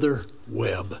 Heather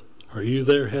Webb. Are you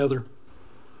there, Heather?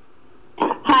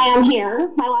 Hi, I'm here.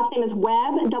 My last name is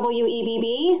Webb,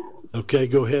 W-E-B-B. Okay,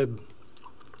 go ahead.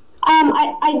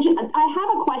 I have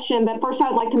a question, but first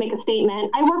I would like to make a statement.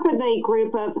 I work with a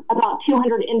group of about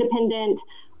 200 independent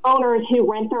owners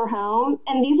who rent their home,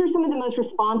 and these are some of the most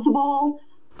responsible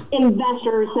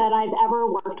investors that I've ever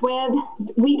worked with.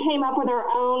 We came up with our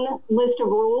own list of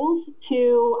rules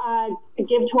to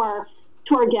give to our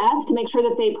guests to make sure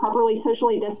that they properly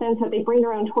socially distance, that they bring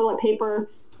their own toilet paper.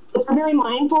 We're very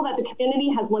mindful that the community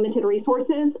has limited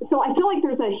resources. So I feel like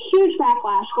there's a huge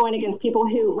backlash going against people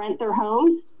who rent their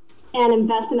homes and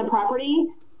invest in the property.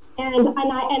 And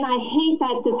I hate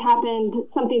that this happened,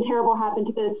 something terrible happened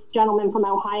to this gentleman from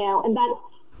Ohio. And that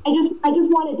I just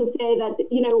wanted to say that,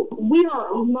 you know, we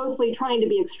are mostly trying to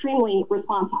be extremely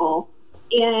responsible.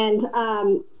 And,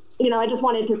 you know, I just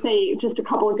wanted to say just a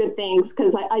couple of good things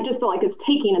because I just feel like it's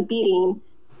taking a beating.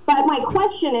 But my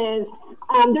question is,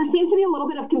 there seems to be a little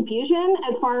bit of confusion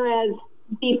as far as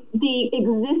the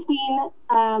existing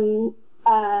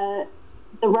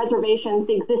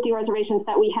the existing reservations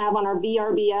that we have on our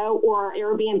VRBO or our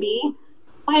Airbnb.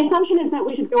 My assumption is that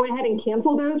we should go ahead and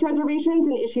cancel those reservations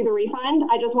and issue the refund.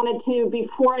 I just wanted to,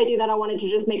 before I do that, I wanted to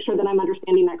just make sure that I'm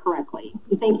understanding that correctly.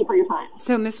 Thank you for your time.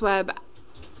 So, Ms. Webb,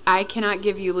 I cannot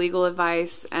give you legal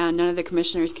advice, and none of the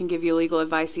commissioners can give you legal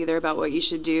advice either about what you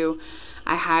should do.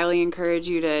 I highly encourage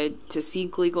you to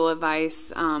seek legal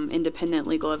advice, independent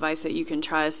legal advice that you can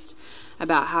trust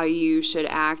about how you should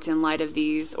act in light of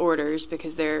these orders,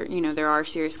 because there are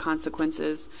serious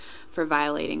consequences for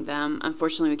violating them.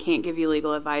 Unfortunately, we can't give you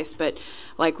legal advice, but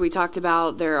like we talked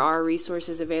about, there are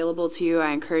resources available to you.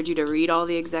 I encourage you to read all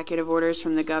the executive orders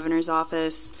from the governor's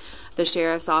office. The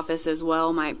sheriff's office as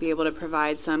well might be able to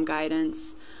provide some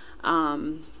guidance,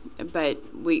 but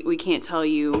we can't tell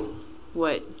you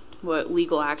what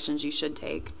legal actions you should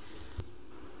take.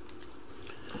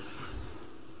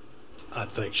 I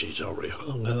think she's already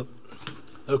hung up.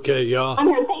 Okay, y'all. I'm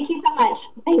here. Thank you so much.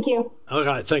 Thank you. All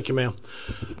right, thank you, ma'am.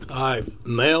 All right,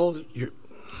 Mel,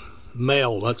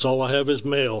 Mel, that's all I have is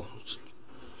Mel.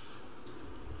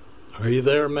 Are you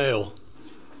there, Mel?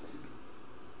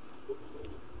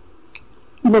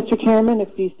 Mr. Chairman,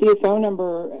 if you see a phone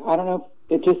number, I don't know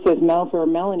if it just says Mel for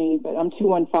Melanie, but I'm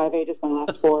 2158 is my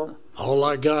last four. All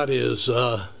I got is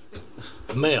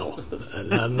Mel,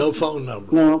 no phone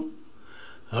number. No.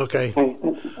 Okay.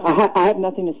 I have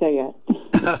nothing to say yet.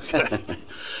 Okay.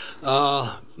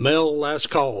 Mel, last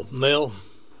call. Mel.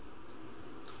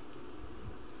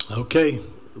 Okay.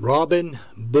 Robin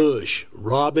Bush.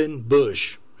 Robin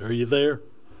Bush. Are you there?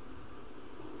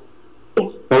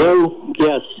 Hello?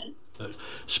 Yes.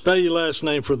 Spell your last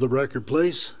name for the record,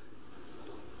 please.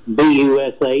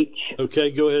 B-U-S-H.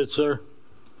 Okay, go ahead, sir.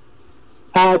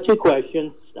 Two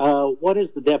questions. What is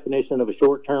the definition of a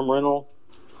short-term rental?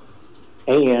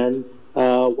 And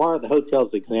why are the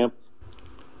hotels exempt?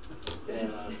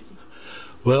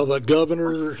 Well, the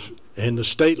governor and the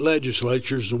state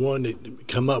legislature is the one that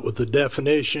come up with the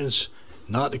definitions,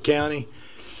 not the county.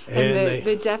 And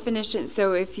the definition,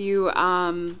 so if you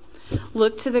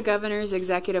look to the governor's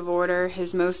executive order,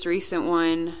 his most recent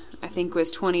one, I think,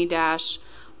 was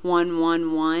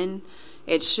 20-111.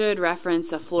 It should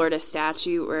reference a Florida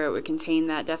statute where it would contain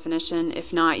that definition.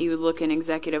 If not, you would look in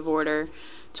executive order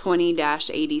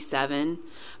 20-87.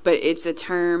 But it's a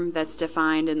term that's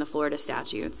defined in the Florida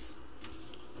statutes.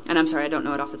 And I'm sorry, I don't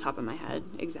know it off the top of my head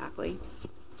exactly.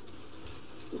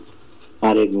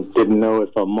 I didn't know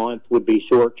if a month would be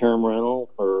short-term rental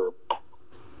or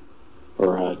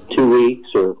 2 weeks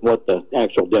or what the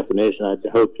actual definition. I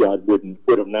hope y'all would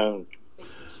have known.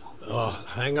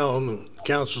 Hang on,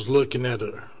 council's looking at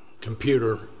a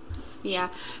computer. Yeah.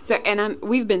 So, and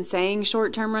we've been saying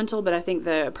short-term rental, but I think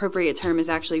the appropriate term is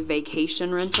actually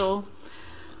vacation rental.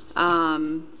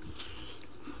 And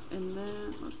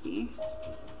then let's see.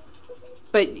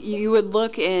 But you would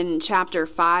look in Chapter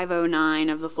 509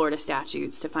 of the Florida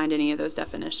statutes to find any of those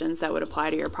definitions that would apply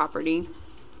to your property.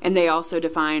 And they also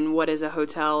define what is a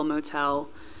hotel, motel,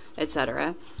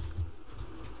 etc.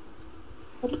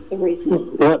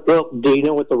 Well, do you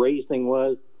know what the reasoning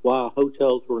was why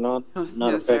hotels were not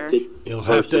affected? You'll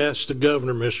have to ask the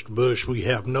governor, Mr. Bush. We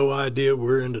have no idea.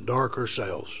 We're in the dark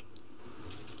ourselves.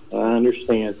 I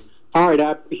understand. All right,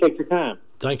 I appreciate your time.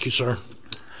 Thank you, sir.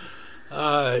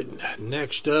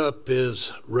 Next up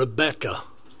is Rebecca.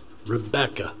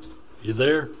 Rebecca, you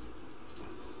there?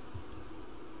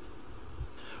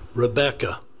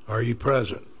 Rebecca, are you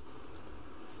present?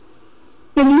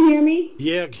 Can you hear me?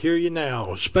 Yeah, I hear you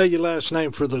now. Spell your last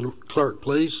name for the clerk,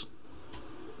 please.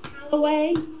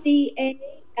 Callaway,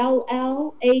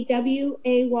 Callaway.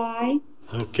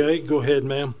 Okay, go ahead,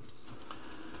 ma'am.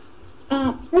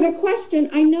 For the question,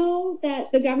 I know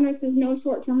that the governor says no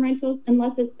short-term rentals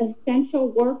unless it's essential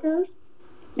workers.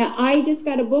 Now, I just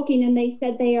got a booking and they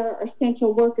said they are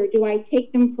essential worker. Do I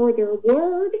take them for their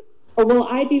word, or will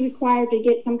I be required to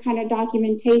get some kind of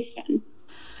documentation?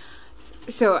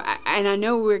 So, and I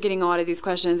know we're getting a lot of these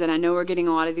questions, and I know we're getting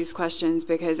a lot of these questions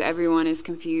because everyone is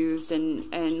confused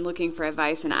and looking for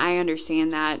advice, and I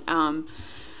understand that.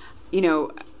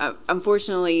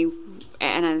 Unfortunately,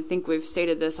 and I think we've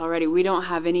stated this already, we don't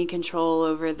have any control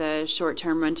over the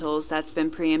short-term rentals. That's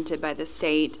been preempted by the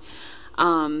state.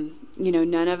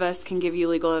 None of us can give you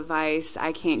legal advice.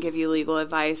 I can't give you legal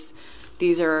advice.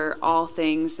 These are all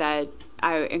things that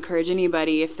I encourage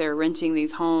anybody, if they're renting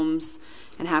these homes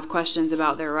and have questions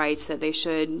about their rights, that they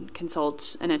should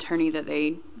consult an attorney that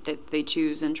they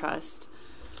choose and trust.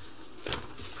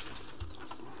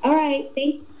 All right,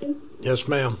 thank you. Yes,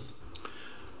 ma'am.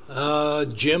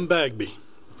 Jim Bagby.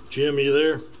 Jim, you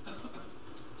there?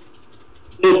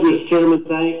 Yes, Mr. Chairman,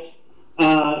 thanks.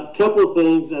 A couple of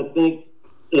things, I think,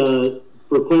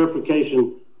 for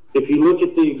clarification. If you look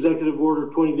at the Executive Order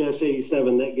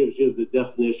 20-87, that gives you the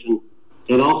definition.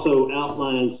 It also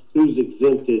outlines who's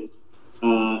exempted,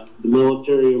 the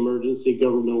military, emergency,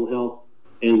 governmental health,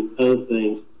 and other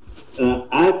things.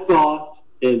 I thought,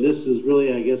 and this is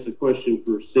really, I guess, a question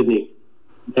for Sydney,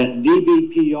 that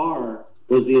DBPR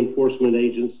was the enforcement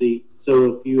agency.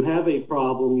 So if you have a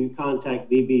problem, you contact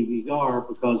DBPR,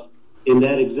 because in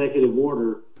that executive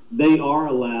order, they are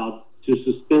allowed to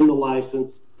suspend the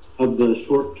license of the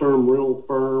short-term rental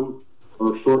firm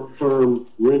or short-term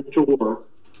rentor,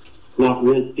 not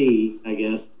rentee, I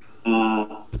guess,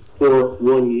 for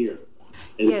 1 year.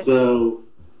 And yes. So,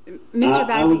 Mr.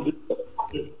 Bagby,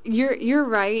 you're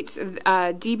right.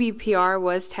 DBPR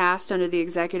was tasked under the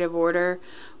executive order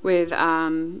with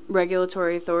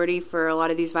regulatory authority for a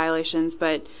lot of these violations,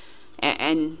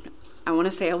 and I want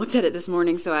to say I looked at it this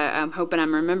morning, so I'm hoping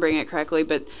I'm remembering it correctly,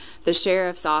 but the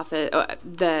sheriff's office,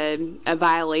 a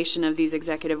violation of these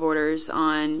executive orders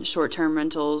on short-term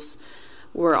rentals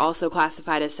were also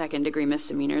classified as second-degree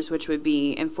misdemeanors, which would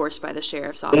be enforced by the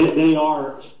sheriff's office. They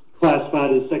are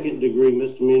classified as second-degree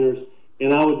misdemeanors,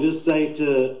 and I would just say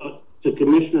to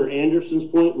Commissioner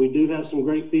Anderson's point, we do have some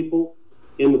great people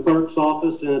in the clerk's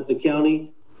office and at the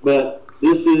county, but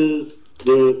this is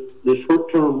the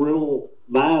short-term rental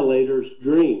violators'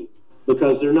 dream,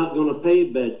 because they're not going to pay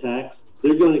bed tax.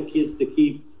 They're going to get to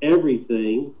keep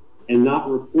everything and not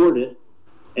report it,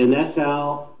 and that's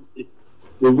how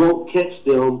we won't catch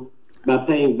them, by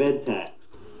paying bed tax.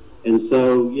 And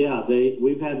so, yeah,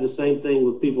 we've had the same thing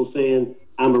with people saying,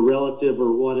 I'm a relative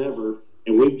or whatever,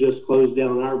 and we've just closed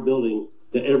down our building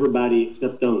to everybody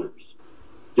except owners,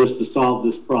 just to solve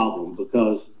this problem,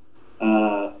 because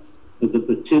of the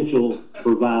potential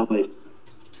for violation.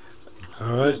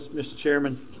 All right. Mr.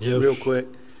 Chairman, yes. Real quick.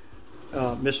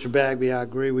 Mr. Bagby, I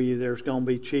agree with you. There's going to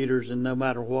be cheaters, and no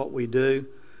matter what we do,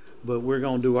 but we're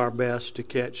going to do our best to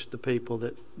catch the people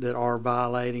that are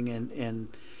violating, and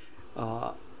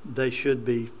they should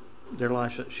be, their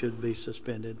license should be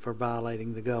suspended for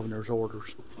violating the governor's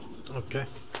orders. Okay.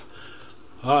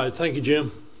 All right. Thank you,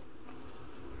 Jim.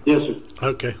 Yes, sir.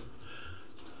 Okay.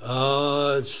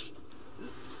 It's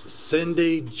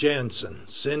Cindy Jansen.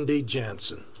 Cindy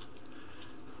Jansen.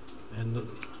 And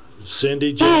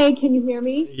Cindy Jansen. Hi, can you hear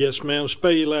me? Yes, ma'am.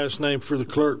 Spell your last name for the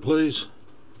clerk, please.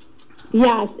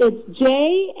 Yes, it's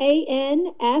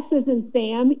Jan, S as in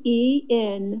Sam,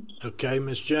 E-N. Okay,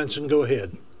 Miss Jensen, go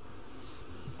ahead.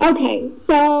 Okay,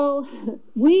 so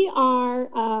we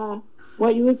are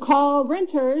what you would call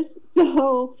renters.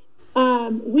 So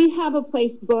we have a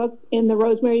place booked in the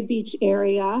Rosemary Beach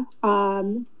area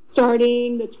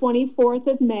starting the 24th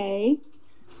of May.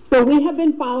 So we have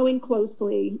been following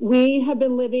closely. We have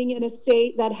been living in a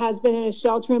state that has been in a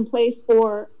shelter in place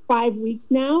for 5 weeks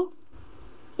now.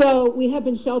 So we have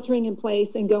been sheltering in place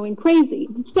and going crazy.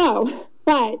 So,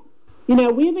 but, you know,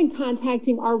 we have been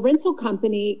contacting our rental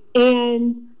company,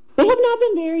 and they have not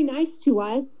been very nice to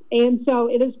us. And so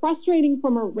it is frustrating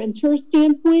from a renter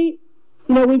standpoint.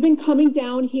 You know, we've been coming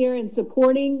down here and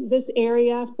supporting this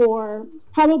area for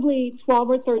probably 12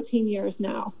 or 13 years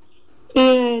now.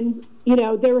 And, you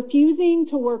know, they're refusing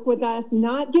to work with us,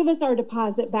 not give us our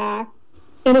deposit back.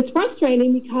 And it's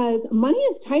frustrating because money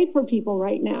is tight for people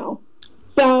right now.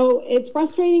 So it's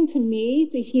frustrating to me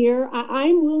to hear.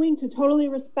 I'm willing to totally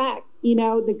respect, you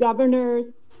know, the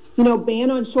governor's, you know, ban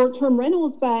on short-term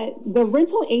rentals, but the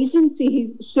rental agencies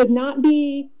should not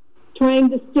be trying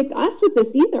to stick us with this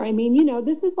either. I mean, you know,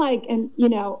 this is like an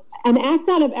act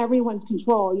out of everyone's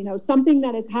control, you know, something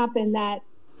that has happened that,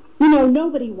 you know,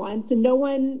 nobody wants and no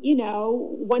one, you know,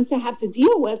 wants to have to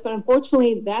deal with. But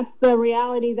unfortunately, that's the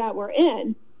reality that we're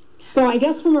in. So I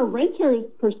guess from a renter's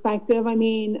perspective, I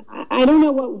mean, I don't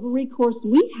know what recourse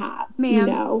we have. Ma'am. You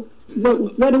know,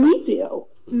 what do we do?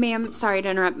 Ma'am, sorry to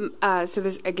interrupt. So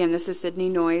this is Sydney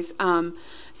Noyes.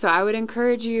 So I would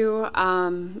encourage you,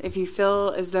 if you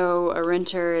feel as though a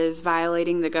renter is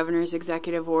violating the governor's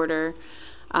executive order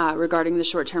regarding the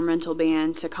short-term rental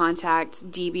ban, to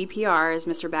contact DBPR, as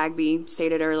Mr. Bagby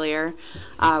stated earlier,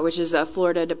 which is a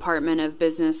Florida Department of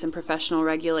Business and Professional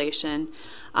Regulation,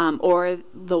 or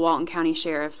the Walton County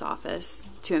Sheriff's Office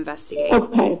to investigate.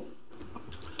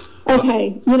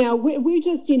 Okay, you know, we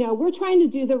just, you know, we're trying to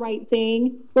do the right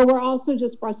thing, but we're also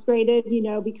just frustrated, you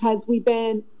know, because we've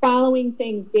been following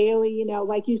things daily. You know,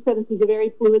 like you said, this is a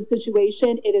very fluid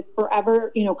situation. It is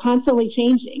forever, you know, constantly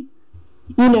changing,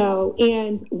 you know,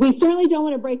 and we certainly don't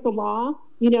want to break the law.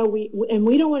 You know, we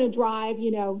don't want to drive,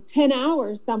 you know, 10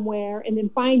 hours somewhere and then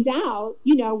find out,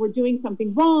 you know, we're doing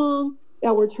something wrong,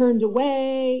 that we're turned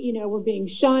away, you know, we're being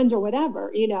shunned or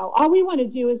whatever. You know, all we want to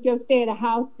do is go stay at a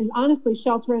house and honestly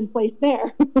shelter in place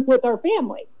there with our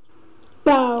family.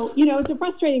 So, you know, it's a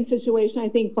frustrating situation, I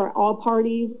think, for all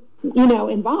parties, you know,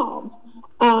 involved.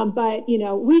 But, you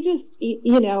know, we just,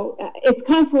 you know, it's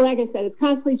constantly, like I said, it's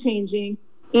constantly changing.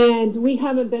 And we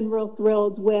haven't been real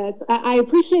thrilled with, I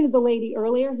appreciated the lady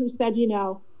earlier who said, you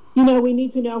know, we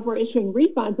need to know if we're issuing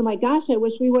refunds. I'm like, gosh, I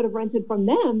wish we would have rented from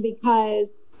them, because,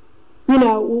 you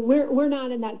know, we're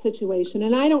not in that situation.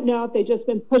 And I don't know if they've just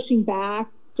been pushing back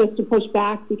just to push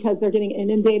back because they're getting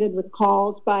inundated with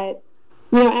calls. But,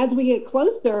 you know, as we get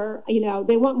closer, you know,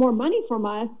 they want more money from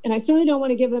us. And I certainly don't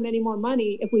want to give them any more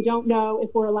money if we don't know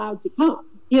if we're allowed to come,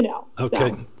 you know.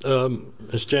 Okay. So.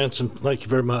 Ms. Jensen, thank you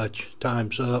very much.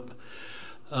 Time's up.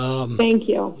 Thank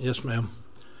you. Yes, ma'am.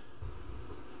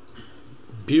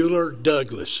 Bueller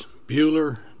Douglas.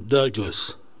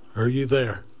 Are you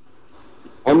there?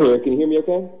 I'm here. Can you hear me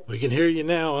okay? We can hear you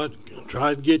now. I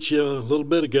tried to get you a little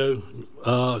bit ago.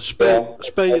 Spell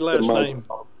your last name.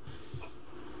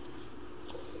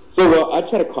 So I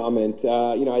just had a comment.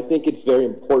 You know, I think it's very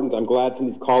important. I'm glad some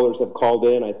of these callers have called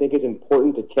in. I think it's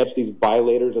important to catch these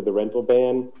violators of the rental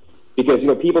ban, because, you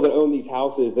know, people that own these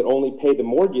houses that only pay the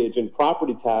mortgage and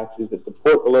property taxes that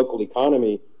support the local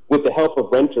economy with the help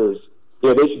of renters, you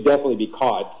know, they should definitely be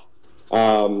caught.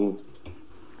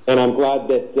 And I'm glad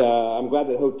that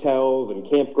hotels and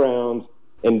campgrounds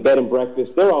and bed and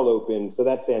breakfast, they're all open, so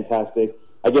that's fantastic.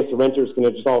 I guess the renters can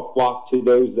just all flock to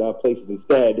those places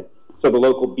instead, so the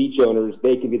local beach owners,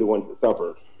 they can be the ones that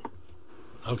suffer.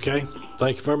 Okay,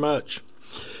 thank you very much.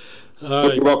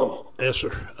 You're welcome. Yes,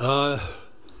 sir.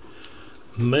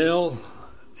 Mel,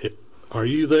 are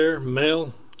you there,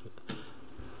 Mel?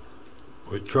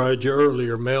 We tried you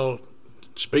earlier, Mel.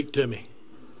 Speak to me.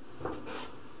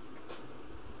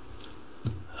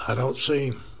 I don't see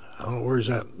him. I don't know where he's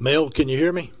at. Mel, can you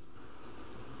hear me?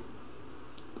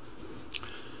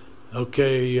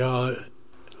 Okay,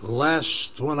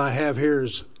 last one I have here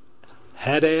is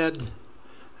Haddad,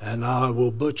 and I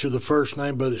will butcher the first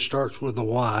name, but it starts with a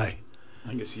Y. I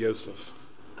think it's Yosef.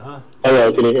 Huh?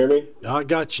 Hello, can you hear me? I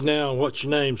got you now. What's your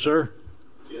name, sir?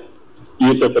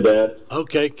 Yusuf Haddad.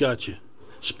 Okay, got you.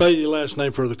 Spell your last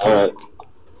name for the clerk.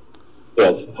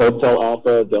 Yes, Hotel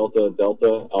Alpha Delta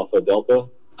Delta Alpha Delta.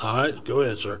 All right, go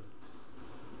ahead, sir.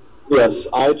 Yes,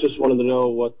 I just wanted to know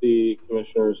what the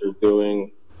commissioners are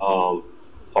doing,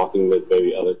 talking with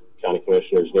maybe other county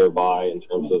commissioners nearby in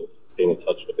terms of being in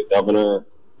touch with the governor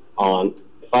on,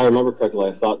 if I remember correctly,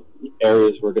 I thought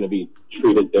areas were going to be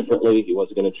treated differently. He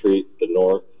wasn't going to treat the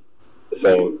north the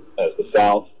same as the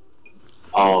south.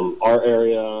 Our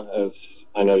area, as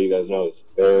I know you guys know, is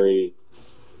very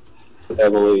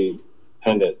heavily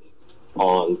dependent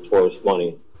on tourist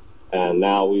money. And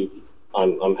now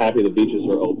I'm happy the beaches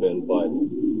are open, but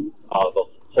the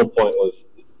whole point was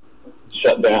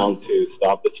shut down to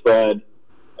stop the spread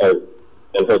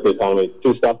and hurt the economy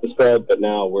to stop the spread, but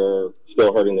now we're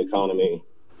still hurting the economy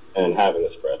and having the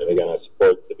spread. And again, I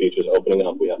support the beaches opening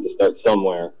up. We have to start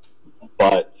somewhere.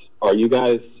 But are you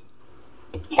guys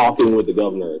talking with the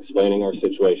governor, explaining our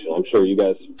situation? I'm sure you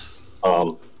guys,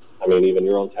 I mean, even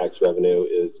your own tax revenue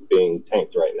is being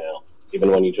tanked right now, even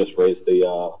when you just raised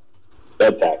the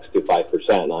bed tax to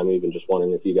 5%. I'm even just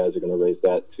wondering if you guys are going to raise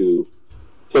that to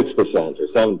 6% or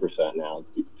 7% now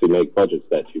to make budgets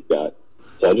that you've got.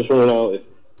 So I just want to know,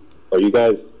 are you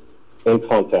guys in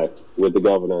contact with the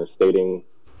governor stating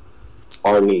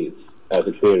our needs as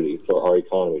a community for our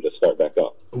economy to start back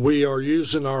up? We are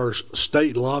using our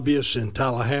state lobbyists in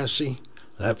Tallahassee,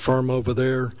 that firm over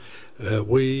there.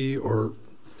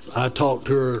 I talk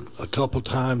to her a couple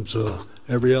times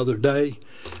every other day.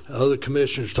 Other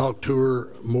commissioners talk to her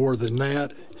more than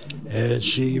that, and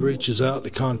she reaches out to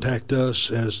contact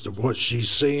us as to what she's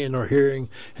seeing or hearing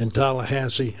in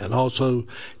Tallahassee, and also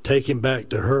taking back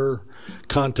to her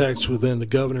contacts within the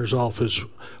governor's office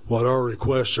what our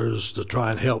request is to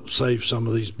try and help save some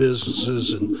of these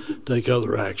businesses and take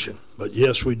other action. But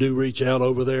yes, we do reach out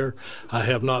over there. I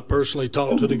have not personally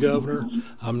talked to the governor.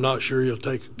 I'm not sure he'll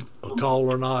take a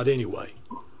call or not anyway.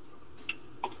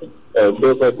 It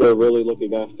feels like we're really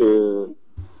looking after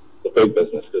the big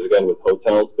business, because again, with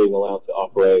hotels being allowed to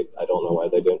operate, I don't know why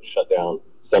they didn't shut down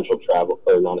essential travel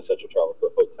or non-essential travel for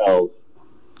hotels,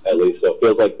 at least. So it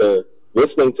feels like they're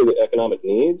listening to the economic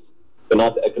needs, but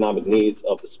not the economic needs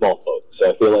of the small folks.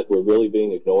 So I feel like we're really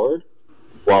being ignored,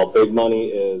 while big money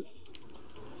is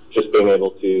just being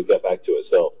able to get back to it.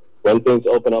 So when things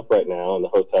open up right now and the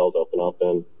hotels open up,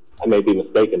 and I may be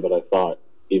mistaken, but I thought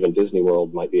even Disney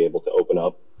World might be able to open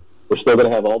up, we're still going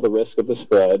to have all the risk of the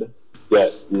spread,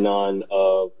 yet none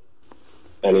of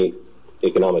any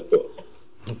economic boost.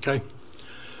 Okay.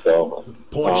 So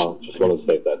just wanted to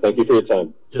state that. Thank you for your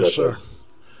time. Yes, sir.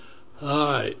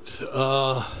 All right.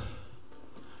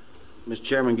 Mr.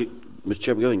 Chairman, go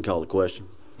ahead and call the question.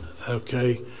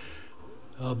 Okay.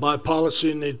 By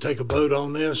policy, need to take a vote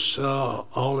on this.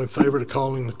 All in favor of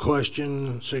calling the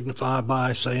question signify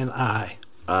by saying aye.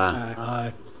 Aye.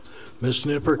 Aye. Ms.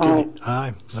 Nipper, can you?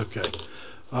 Aye. Okay.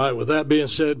 All right. With that being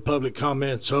said, public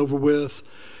comment's over with.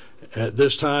 At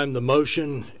this time, the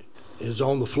motion is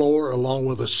on the floor along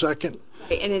with a second.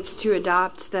 And it's to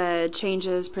adopt the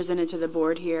changes presented to the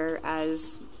board here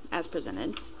as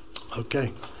presented.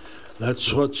 Okay.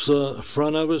 That's what's in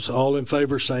front of us. All in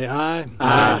favor say aye.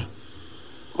 Aye.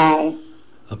 Aye.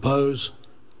 Oppose?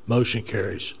 Motion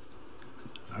carries.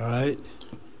 All right.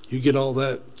 You get all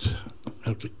that,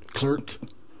 okay, Clerk?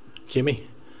 Kimmy?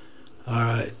 All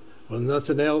right. Well,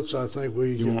 nothing else. I think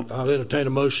I'll entertain a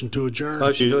motion to adjourn.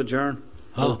 Motion to adjourn.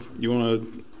 Huh? You want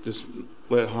to just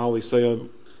let Holly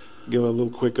give a little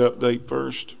quick update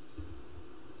first?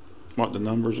 What the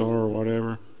numbers are or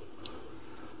whatever?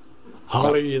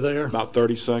 Holly, are you there? About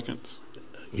 30 seconds.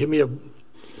 Give me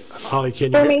Holly,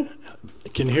 can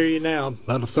you hear you now?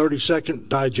 About a 30-second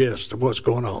digest of what's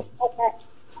going on.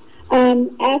 Okay.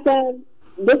 As of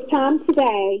this time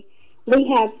today, we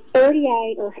have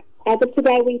 38, or as of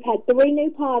today, we've had 3 new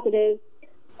positives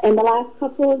in the last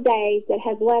couple of days that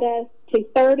has led us to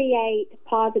 38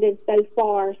 positives so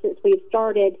far since we've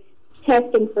started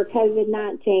testing for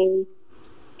COVID-19.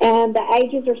 And the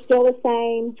ages are still the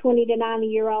same, 20 to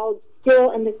 90-year-olds,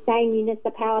 still in the same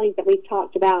municipalities that we've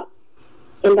talked about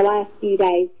in the last few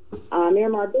days.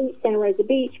 Miramar Beach, Santa Rosa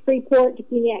Beach, Freeport,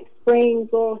 Taconiac Springs,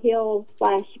 Laurel Hills /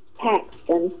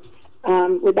 Paxton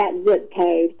with that zip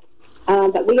code.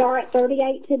 But we are at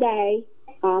 38 today,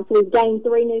 so we've gained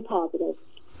 3 new positives.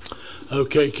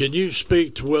 Okay, can you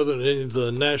speak to whether any of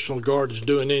the National Guard is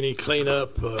doing any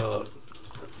cleanup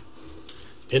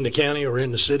in the county or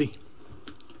in the city?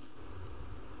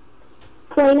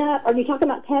 Cleanup? Are you talking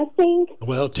about testing?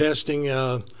 Well, testing,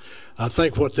 I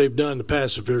think what they've done in the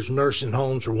past, if there's nursing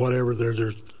homes or whatever,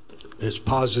 it's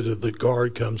positive the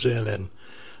Guard comes in and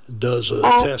does a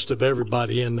test of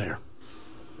everybody in there.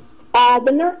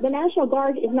 The National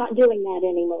Guard is not doing that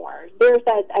anymore. There's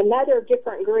another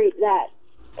different group that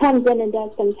comes in and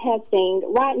does some testing.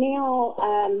 Right now,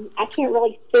 I can't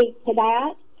really speak to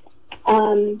that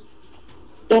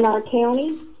in our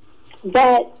county,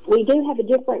 but we do have a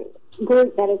different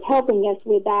group that is helping us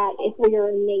with that if we are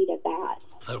in need of that.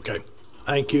 Okay.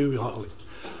 Thank you, Holly.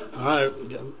 All right.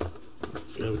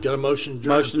 We've got a motion to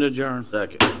adjourn. Motion to adjourn.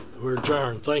 Second. We're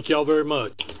adjourned. Thank y'all very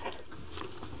much.